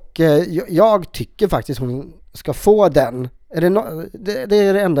 Jag tycker faktiskt hon ska få den. Det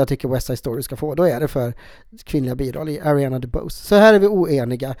är det enda jag tycker West Side Story ska få. Då är det för kvinnliga biroll i Ariana DeBose. Så här är vi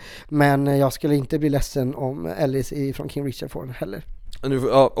oeniga. Men jag skulle inte bli ledsen om Ellis från King Richard får den heller.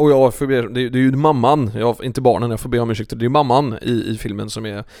 Och jag får be, det är ju mamman, inte barnen, jag får be om ursäkt. Det är ju mamman i filmen som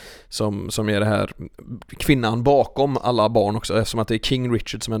är det här kvinnan bakom alla barn också. Eftersom att det är King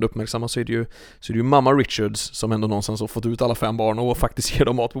Richard som ändå uppmärksammas, så är det ju mamma Richards som ändå någonstans har fått ut alla 5 barn och faktiskt ger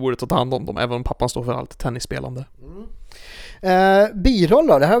dem mat på bordet och ta hand om dem, även om pappan står för allt tennisspelande. Biroll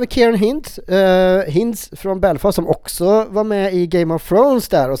då, det här har vi Kieran Hintz från Belfast som också var med i Game of Thrones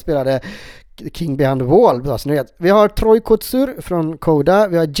där och spelade King Behind the Wall. Vi har Troy Kotsur från Coda,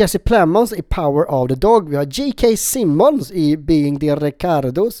 vi har Jesse Plemons i Power of the Dog, vi har J.K. Simmons i Being the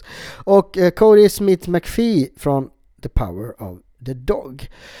Ricardos och Cody Smith McPhee från The Power of the Dog.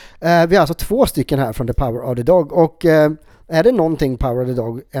 Vi har alltså 2 stycken här från The Power of the Dog och är det någonting Power of the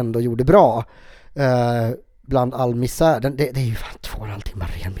Dog ändå gjorde bra bland all misär, det är ju fan 2,5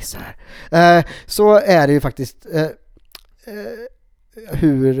 timmar ren misär, så är det ju faktiskt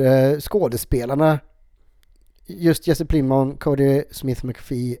hur skådespelarna, just Jesse Plemons, Cody Smith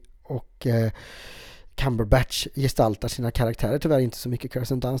McPhee och Cumberbatch gestaltar sina karaktärer. Tyvärr inte så mycket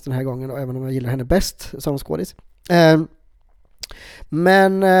Kirsten Dunst den här gången då, även om jag gillar henne bäst som skådis.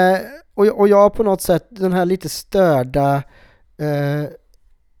 Men och jag på något sätt, den här lite störda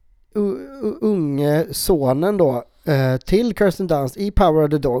unge sonen då till Kirsten Dunst i Power of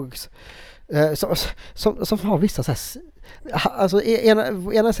the Dogs, som har vissa så här, alltså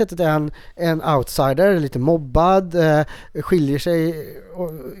ena sättet är han en outsider, lite mobbad, skiljer sig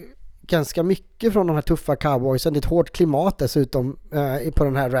ganska mycket från de här tuffa cowboysen. Det är ett hårt klimat dessutom på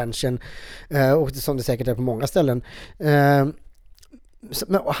den här ranchen, och som det säkert är på många ställen.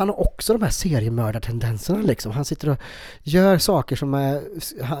 Men han har också de här seriemördartendenserna liksom. Han sitter och gör saker som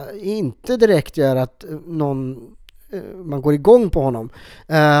inte direkt gör att man går igång på honom.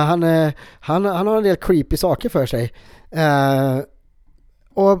 Han har en del creepy saker för sig.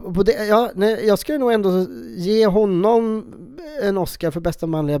 Och på det, jag skulle nog ändå ge honom en Oscar för bästa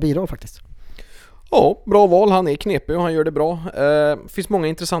manliga biroll faktiskt. Ja, bra val. Han är knepig och han gör det bra. Finns många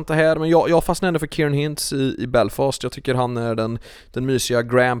intressanta här, men jag fastnar ändå för Kieran Hintz i Belfast. Jag tycker han är den mysiga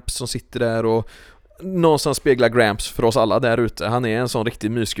Gramps som sitter där och någonstans speglar Gramps för oss alla där ute. Han är en sån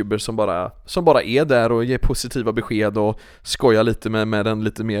riktig mysgubbe som bara är där och ger positiva besked och skojar lite med den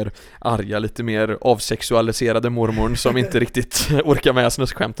lite mer arga, lite mer avsexualiserade mormorn som inte riktigt orkar med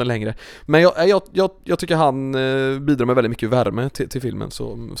snuskskämten längre. Men jag tycker han bidrar med väldigt mycket värme till filmen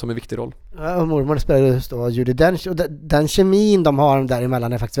som en viktig roll. Ja, mormor spelar just då Judi Dench, och den kemin de har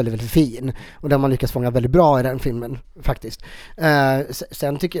däremellan är faktiskt väldigt, väldigt fin, och den man lyckas fånga väldigt bra i den filmen faktiskt.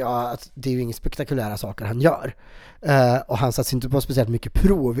 Sen tycker jag att det är ju inget spektakulära saker han gör, och han sätts inte på speciellt mycket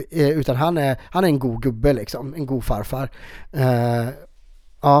prov, utan han är en god gubbe liksom, en god farfar.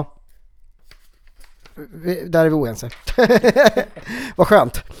 Ja, där är vi oense. Vad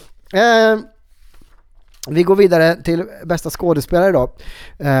skönt. Vi går vidare till bästa skådespelare då,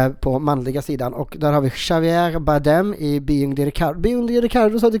 på manliga sidan, och där har vi Javier Bardem i Being the Ricardo. Being the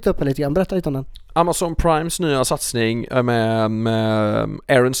Ricardo har dykt upp lite grann. Berätta lite om den. Amazon Primes nya satsning med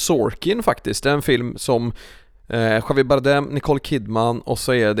Aaron Sorkin faktiskt. Det är en film som Javier Bardem, Nicole Kidman, och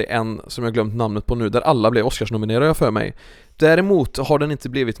så är det en som jag glömt namnet på nu, där alla blev Oscarsnominerade för mig. Däremot har den inte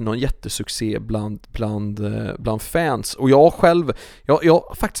blivit någon jättesuccé bland fans. Och jag själv, jag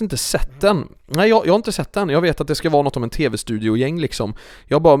har faktiskt inte sett den. Nej, jag har inte sett den. Jag vet att det ska vara något om en tv-studiogäng liksom.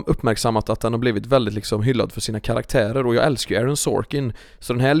 Jag har bara uppmärksammat att den har blivit väldigt liksom hyllad för sina karaktärer, och jag älskar ju Aaron Sorkin.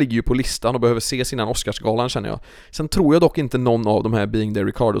 Så den här ligger ju på listan och behöver ses innan Oscarsgalan, känner jag. Sen tror jag dock inte någon av de här Being the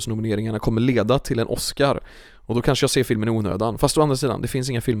Ricardos nomineringarna kommer leda till en Oscar. Och då kanske jag ser filmen i onödan. Fast å andra sidan, det finns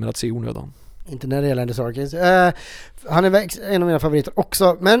inga filmer att se i onödan. Inte när det gäller Andy Serkis. Han är en av mina favoriter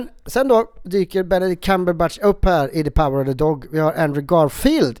också. Men sen då dyker Benedict Cumberbatch upp här i The Power of the Dog. Vi har Andrew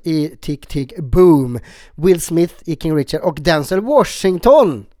Garfield i Tick Tick Boom, Will Smith i King Richard och Denzel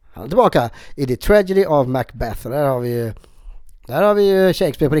Washington, han är tillbaka i The Tragedy of Macbeth. Där har vi ju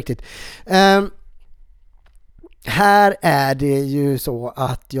Shakespeare på riktigt. Här är det ju så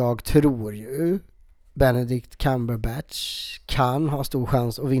att jag tror ju Benedict Cumberbatch kan ha stor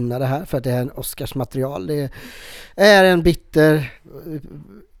chans att vinna det här, för att det är en Oscarsmaterial. Det är en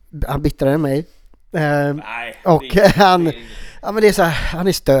han bittrare än mig. Nej, och han är så här, han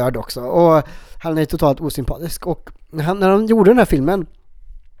är störd också, och Han är totalt osympatisk. Och när de gjorde den här filmen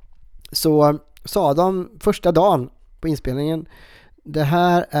så sa de första dagen på inspelningen, det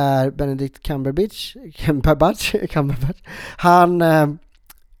här är Benedict Cumberbatch. Han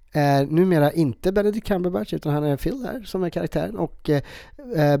är numera inte Benedict Cumberbatch, utan han är Phil här som är karaktären, och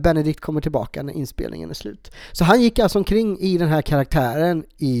Benedict kommer tillbaka när inspelningen är slut. Så han gick alltså omkring i den här karaktären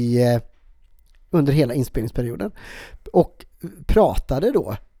under hela inspelningsperioden och pratade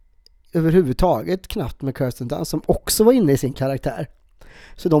då överhuvudtaget knappt med Kirsten Dunst, som också var inne i sin karaktär.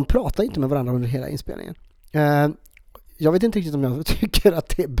 Så de pratade inte med varandra under hela inspelningen. Jag vet inte riktigt om jag tycker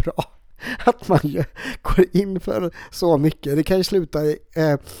att det är bra att man går in för så mycket. Det kan ju sluta i...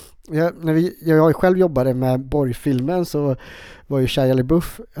 när jag själv jobbade med Borg-filmen så var ju Shia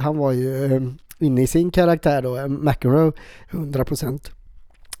LaBeouf, han var ju inne i sin karaktär då, McEnroe, 100%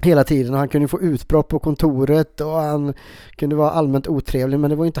 hela tiden. Och han kunde få utbrott på kontoret och han kunde vara allmänt otrevlig, men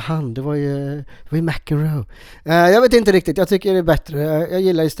det var ju inte han, det var ju McEnroe. Jag vet inte riktigt, jag tycker det är bättre. Jag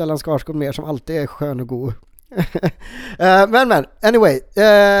gillar ju Stellan Skarsgård mer, som alltid är skön och god. Men anyway,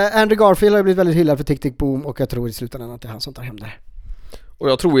 Andrew Garfield har blivit väldigt hyllad för Tick Tick Boom, och jag tror i slutändan att det är han som tar hem det. Och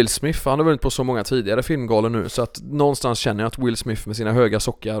jag tror Will Smith, han har vunnit på så många tidigare filmgalor nu, så att någonstans känner jag att Will Smith med sina höga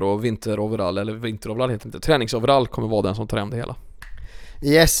sockar och vinteroverall heter inte, träningsoverall kommer vara den som tar hem det hela.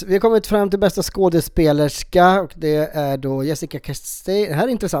 Yes, vi har kommit fram till bästa skådespelerska, och det är då Jessica Chastain. Det här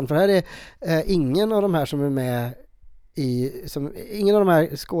är intressant, för här är ingen av de här som är med ingen av de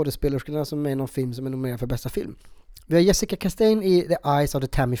här skådespelerskorna som är med i någon film som är nominerad för bästa film. Vi har Jessica Chastain i The Eyes of the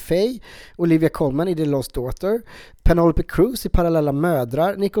Tammy Faye, Olivia Colman i The Lost Daughter, Penelope Cruz i Parallella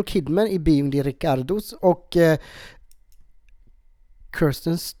mödrar, Nicole Kidman i Being de Ricardos och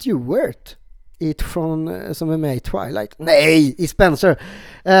Kirsten Stewart som är med i Twilight. Nej, i Spencer.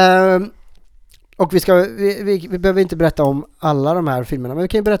 Och vi behöver inte berätta om alla de här filmerna, men vi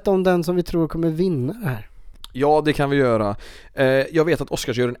kan ju berätta om den som vi tror kommer vinna det här. Ja, det kan vi göra. Jag vet att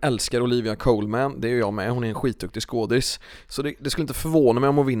Oscarsjuryn älskar Olivia Colman. Det är ju jag med. Hon är en skitduktig skådis. Så det skulle inte förvåna mig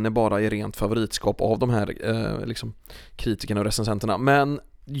om hon vinner bara i rent favoritskap av de här kritikerna och recensenterna. Men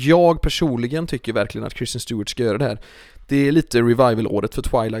jag personligen tycker verkligen att Kristen Stewart ska göra det här. Det är lite revival-året för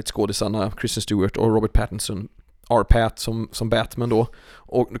Twilight-skådisarna Kristen Stewart och Robert Pattinson, R-Pat som Batman då,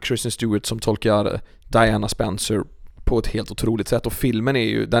 och Kristen Stewart som tolkar Diana Spencer på ett helt otroligt sätt. Och filmen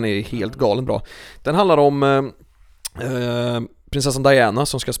är helt galen bra. Den handlar om prinsessan Diana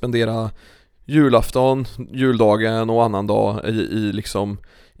som ska spendera julafton, juldagen och annan dag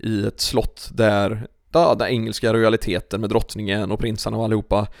i ett slott där den engelska royaliteten med drottningen och prinsarna och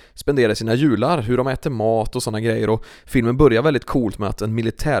allihopa spenderar sina jular, hur de äter mat och sådana grejer. Och filmen börjar väldigt coolt med att en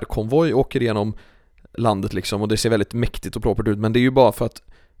militärkonvoj åker igenom landet liksom, och det ser väldigt mäktigt och propert ut, men det är ju bara för att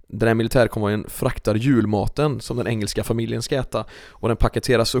den här militärkonvojen fraktar julmaten som den engelska familjen ska äta, och den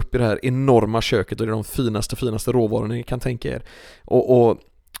paketeras upp i det här enorma köket, och det är de finaste råvarorna ni kan tänka er. Och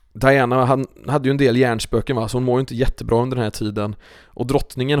Diana hade ju en del hjärnspöken, va? Så hon mår ju inte jättebra under den här tiden. Och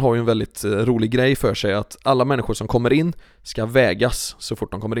drottningen har ju en väldigt rolig grej för sig, att alla människor som kommer in ska vägas så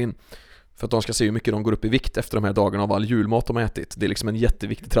fort de kommer in, för att de ska se hur mycket de går upp i vikt efter de här dagarna av all julmat de har ätit. Det är liksom en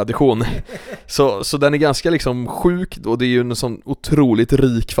jätteviktig tradition. Så den är ganska liksom sjuk, och det är ju en sån otroligt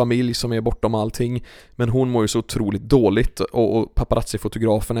rik familj som är bortom allting. Men hon mår ju så otroligt dåligt, och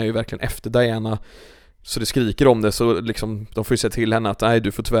paparazzi-fotografen är ju verkligen efter Diana. Så det skriker om det, så liksom, de får ju säga till henne att nej,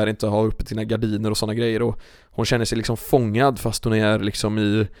 du får tyvärr inte ha uppe dina gardiner och såna grejer. Och hon känner sig liksom fångad, fast hon är liksom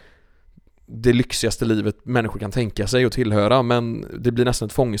i det lyxigaste livet människor kan tänka sig och tillhöra, men det blir nästan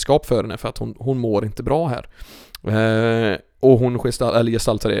ett fångenskap för henne, för att hon mår inte bra här. Och hon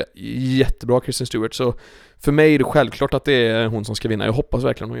gestaltar det jättebra, Kristen Stewart. Så för mig är det självklart att det är hon som ska vinna. Jag hoppas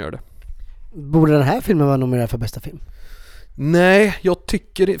verkligen hon gör det. Borde den här filmen vara nominerad för bästa film? Nej, jag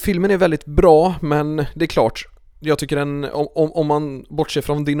tycker filmen är väldigt bra, men det är klart, jag tycker om man bortser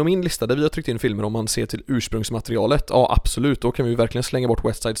från din och min lista där vi har tryckt in filmer, om man ser till ursprungsmaterialet, ja absolut, då kan vi verkligen slänga bort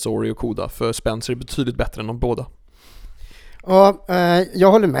West Side Story och Coda, för Spencer är betydligt bättre än de båda. Ja,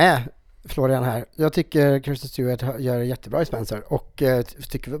 jag håller med Florian här. Jag tycker Kristen Stewart gör det jättebra i Spencer, och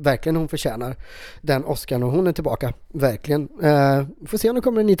tycker verkligen hon förtjänar den Oscar, och hon är tillbaka, verkligen. Får se om det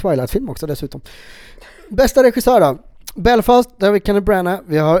kommer en ny Twilight-film också dessutom. Bästa regissör då? Belfast, där har vi Kenneth Branagh.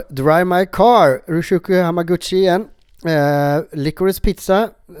 Vi har Drive My Car, Ryusuke Hamaguchi igen. Licorice Pizza,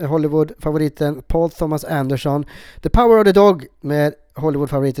 Hollywood-favoriten Paul Thomas Anderson. The Power of the Dog med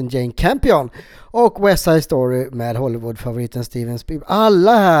Hollywood-favoriten Jane Campion. Och West Side Story med Hollywood-favoriten Steven Spielberg.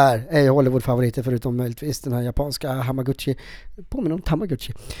 Alla här är Hollywood-favoriter, förutom möjligtvis den här japanska Hamaguchi. Påminner om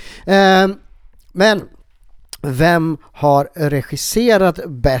Tamaguchi. Men vem har regisserat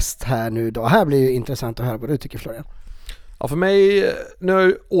bäst här nu då? Här blir ju intressant att höra vad du tycker, Florian. Ja, för mig, nu har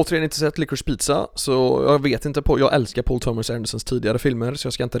jag återigen inte sett Licorice Pizza, så jag vet inte jag älskar Paul Thomas Andersons tidigare filmer, så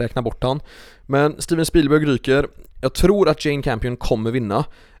jag ska inte räkna bort han. Men Steven Spielberg ryker. Jag tror att Jane Campion kommer vinna.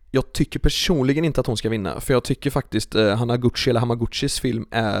 Jag tycker personligen inte att hon ska vinna, för jag tycker faktiskt Hanaguchi eller Hamaguchis film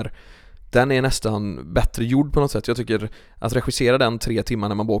den är nästan bättre gjord på något sätt. Jag tycker att regissera den 3 timmar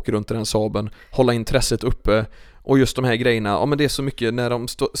när man åker runt i den Saaben, hålla intresset uppe, och just de här grejerna, ja men det är så mycket när de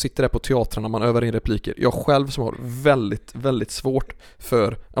sitter där på teatrarna, man övar in repliker. Jag själv som har väldigt, väldigt svårt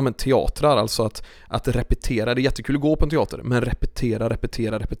för teatrar, alltså att repetera. Det är jättekul att gå på en teater, men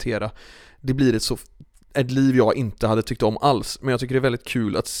repetera. Det blir ett liv jag inte hade tyckt om alls, men jag tycker det är väldigt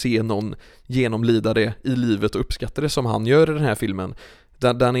kul att se någon genomlida det i livet och uppskatta det som han gör i den här filmen.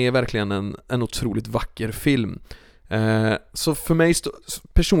 Den är verkligen en otroligt vacker film. Så för mig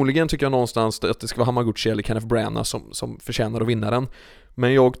personligen tycker jag någonstans att det ska vara Hamaguchi eller Kenneth Branagh som förtjänar att vinna den.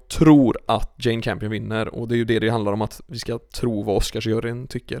 Men jag tror att Jane Campion vinner, och det är ju det handlar om, att vi ska tro vad Oscarsjuryn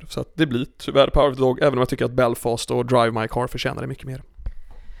tycker. Så att det blir tyvärr Power of the Dog, även om jag tycker att Belfast och Drive My Car förtjänar det mycket mer.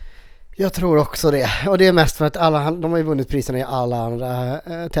 Jag tror också det, och det är mest för att de har ju vunnit priserna i alla andra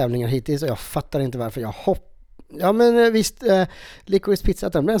tävlingar hittills, och jag fattar inte varför. Ja men visst, Licorice Pizza,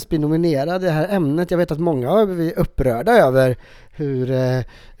 att den ens blir nominerad, det här ämnet. Jag vet att många är upprörda över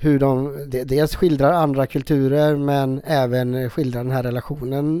hur de dels skildrar andra kulturer, men även skildrar den här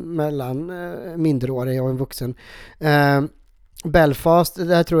relationen mellan minderårig och en vuxen. Belfast,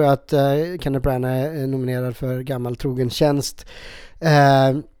 där tror jag att Kenneth Branagh är nominerad för gammal trogen tjänst.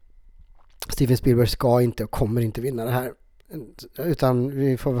 Steven Spielberg ska inte och kommer inte vinna det här, utan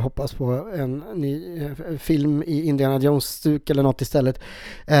vi får väl hoppas på en ny film i Indiana Jones-stuk eller något istället.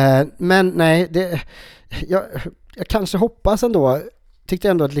 Men nej, jag kanske hoppas ändå.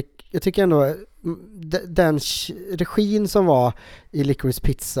 Jag tycker ändå den regin som var i Licorice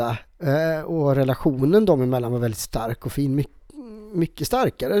Pizza och relationen dem emellan var väldigt stark och fin, mycket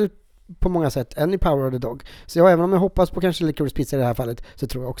starkare på många sätt än i Power of the Dog. Så även om jag hoppas på kanske Licorice Pizza i det här fallet, så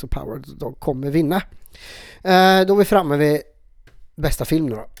tror jag också Power of the Dog kommer vinna. Då är vi framme vid bästa film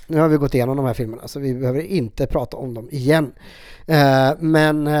nu då. Nu har vi gått igenom de här filmerna, så vi behöver inte prata om dem igen.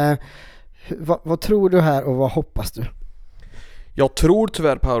 Men vad tror du här och vad hoppas du? Jag tror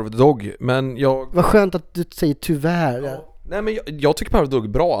tyvärr Power of the Dog, men Vad skönt att du säger tyvärr. Ja. Nej, men jag tycker Power of the Dog är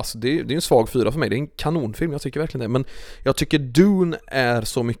bra, alltså. Det är en svag 4 för mig. Det är en kanonfilm, jag tycker verkligen det. Men jag tycker Dune är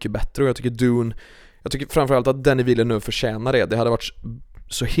så mycket bättre, och jag tycker framförallt att Denis Villeneuve förtjänar det. Det hade varit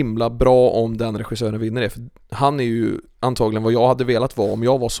så himla bra om den regissören vinner det, för han är ju antagligen vad jag hade velat vara om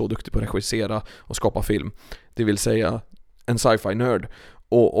jag var så duktig på att regissera och skapa film, det vill säga en sci-fi nörd.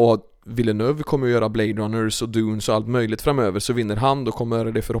 Och Villeneuve kommer att göra Blade Runners och Dunes och allt möjligt framöver, så vinner han, då kommer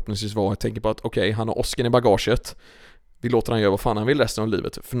det förhoppningsvis vara, jag tänker på att okej, han har Oscar i bagaget, vi låter han göra vad fan han vill resten av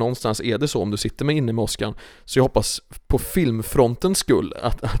livet, för någonstans är det så om du sitter med inne med Oscar. Så jag hoppas på filmfrontens skull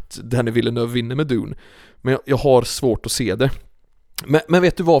att Denis Villeneuve vinner med Dune, men jag har svårt att se det. Men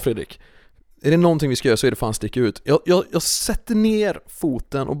vet du vad, Fredrik? Är det någonting vi ska göra, så är det fan sticka ut. Jag sätter ner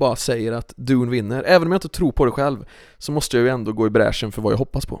foten och bara säger att Dune vinner. Även om jag inte tror på det själv, så måste jag ju ändå gå i bräschen för vad jag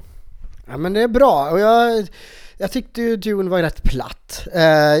hoppas på. Ja, men det är bra. Och jag tyckte ju Dune var rätt platt.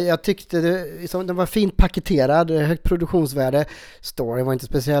 Jag tyckte den var fint paketerad, högt produktionsvärde. Storyn var inte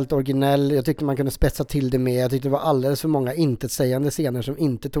speciellt originell. Jag tyckte man kunde spetsa till det med. Jag tyckte det var alldeles för många intetsägande scener som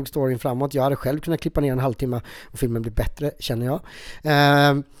inte tog storyn framåt. Jag hade själv kunnat klippa ner en halvtimme och filmen blir bättre, känner jag.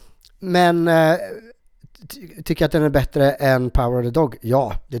 Men tycker att den är bättre än Power of the Dog?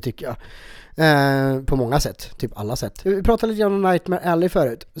 Ja, det tycker jag. På många sätt, typ alla sätt. Vi pratade lite om Nightmare Alley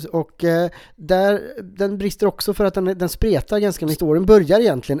förut, och den brister också för att den spretar ganska mycket. Storyn börjar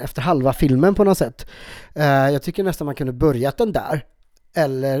egentligen efter halva filmen på något sätt. Jag tycker nästan man kunde börjat den där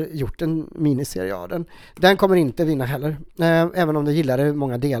eller gjort en miniserie av den. Den kommer inte vinna heller, även om jag gillar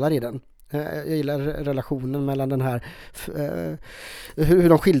många delar i den. Jag gillar relationen mellan den här hur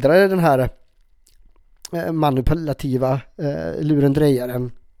de skildrar den här manipulativa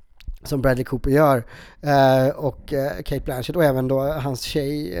lurendrejaren som Bradley Cooper gör, och Cate Blanchett, och även då hans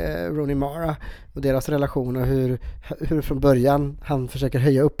tjej Rooney Mara, och deras relationer, hur från början han försöker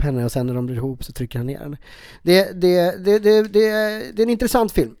höja upp henne och sen när de blir ihop så trycker han ner henne. Det är en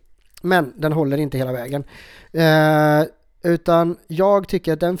intressant film, men den håller inte hela vägen. Utan jag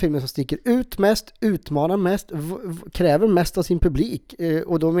tycker att den filmen som sticker ut mest, utmanar mest, kräver mest av sin publik,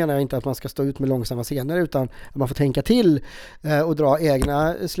 och då menar jag inte att man ska stå ut med långsamma scener, utan att man får tänka till och dra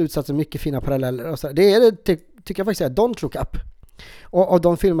egna slutsatser, mycket fina paralleller och så. Tycker jag faktiskt är Don't Look Up. Och av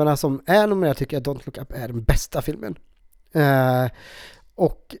de filmerna som är nominerade tycker jag Don't Look Up är den bästa filmen.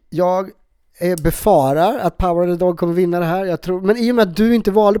 Och jag befarar att Power of the Dog kommer vinna det här. Men i och med att du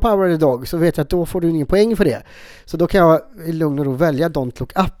inte valde Power of the Dog så vet jag att då får du ingen poäng för det. Så då kan jag i lugn och ro välja Don't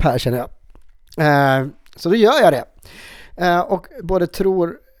Look Up här, känner jag. Så då gör jag det. Och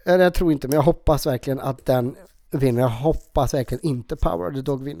jag tror inte, men jag hoppas verkligen att den vinner. Jag hoppas verkligen inte Power of the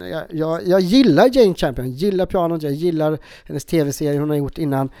Dog vinner. Jag gillar Jane Champion, jag gillar pianot, jag gillar hennes tv-serie hon har gjort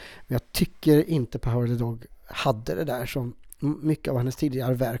innan. Men jag tycker inte Power of the Dog hade det där som mycket av hennes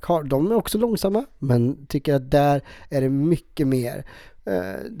tidigare verk har. De är också långsamma, men tycker att där är det mycket mer.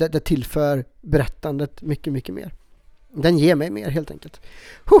 Det tillför berättandet mycket, mycket mer. Den ger mig mer helt enkelt.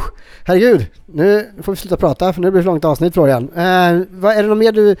 Herregud, nu får vi sluta prata för nu blir det ett långt avsnitt, Florian. Vad är det något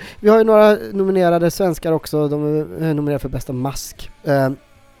mer vi har ju några nominerade svenskar också. De är nominerade för bästa mask.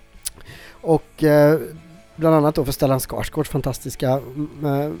 Och bland annat då för Stellan Skarsgårds fantastiska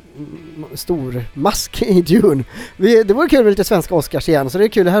stor mask i Dune. Det vore kul med lite svenska Oscars igen, så det är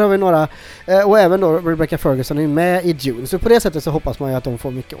kul. Här har vi några, och även då Rebecca Ferguson är med i Dune. Så på det sättet så hoppas man ju att de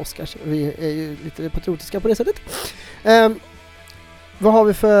får mycket Oscars. Vi är ju lite patriotiska på det sättet. Vad har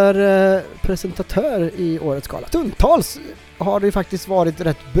vi för presentatör i årets gala? Stundtals har det ju faktiskt varit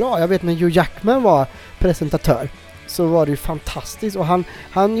rätt bra. Jag vet när Hugh Jackman var presentatör så var det ju fantastiskt, och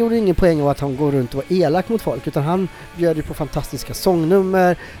han gjorde ingen poäng av att han går runt och var elak mot folk, utan han bjöd ju på fantastiska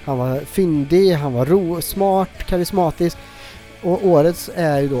sångnummer, han var fyndig, han var smart, karismatisk, och årets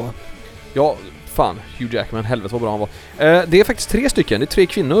är ju då... Ja, fan, Hugh Jackman, helvete vad bra han var. Det är faktiskt 3 stycken, det är 3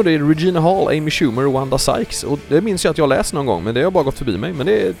 kvinnor, det är Regina Hall, Amy Schumer och Wanda Sykes, och det minns jag att jag läst någon gång, men det har bara gått förbi mig, men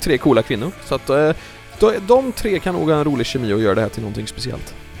det är 3 coola kvinnor, så att de 3 kan nog ha en rolig kemi och göra det här till någonting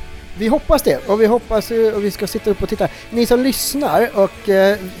speciellt. Vi hoppas det, och vi hoppas och vi ska sitta upp och titta. Ni som lyssnar och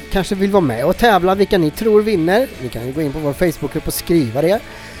kanske vill vara med och tävla vilka ni tror vinner, ni kan ju gå in på vår Facebookgrupp och skriva det.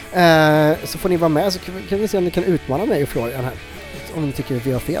 Så får ni vara med, så kan vi se om ni kan utmana mig och Florian här. Om ni tycker att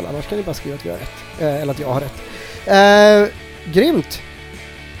vi har fel, annars kan ni bara skriva att vi har rätt. Eller att jag har rätt. Grymt!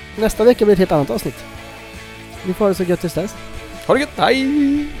 Nästa vecka blir ett helt annat avsnitt. Ni får ha det så gött tills dess. Ha det gött,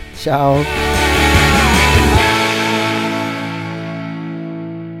 hej! Ciao!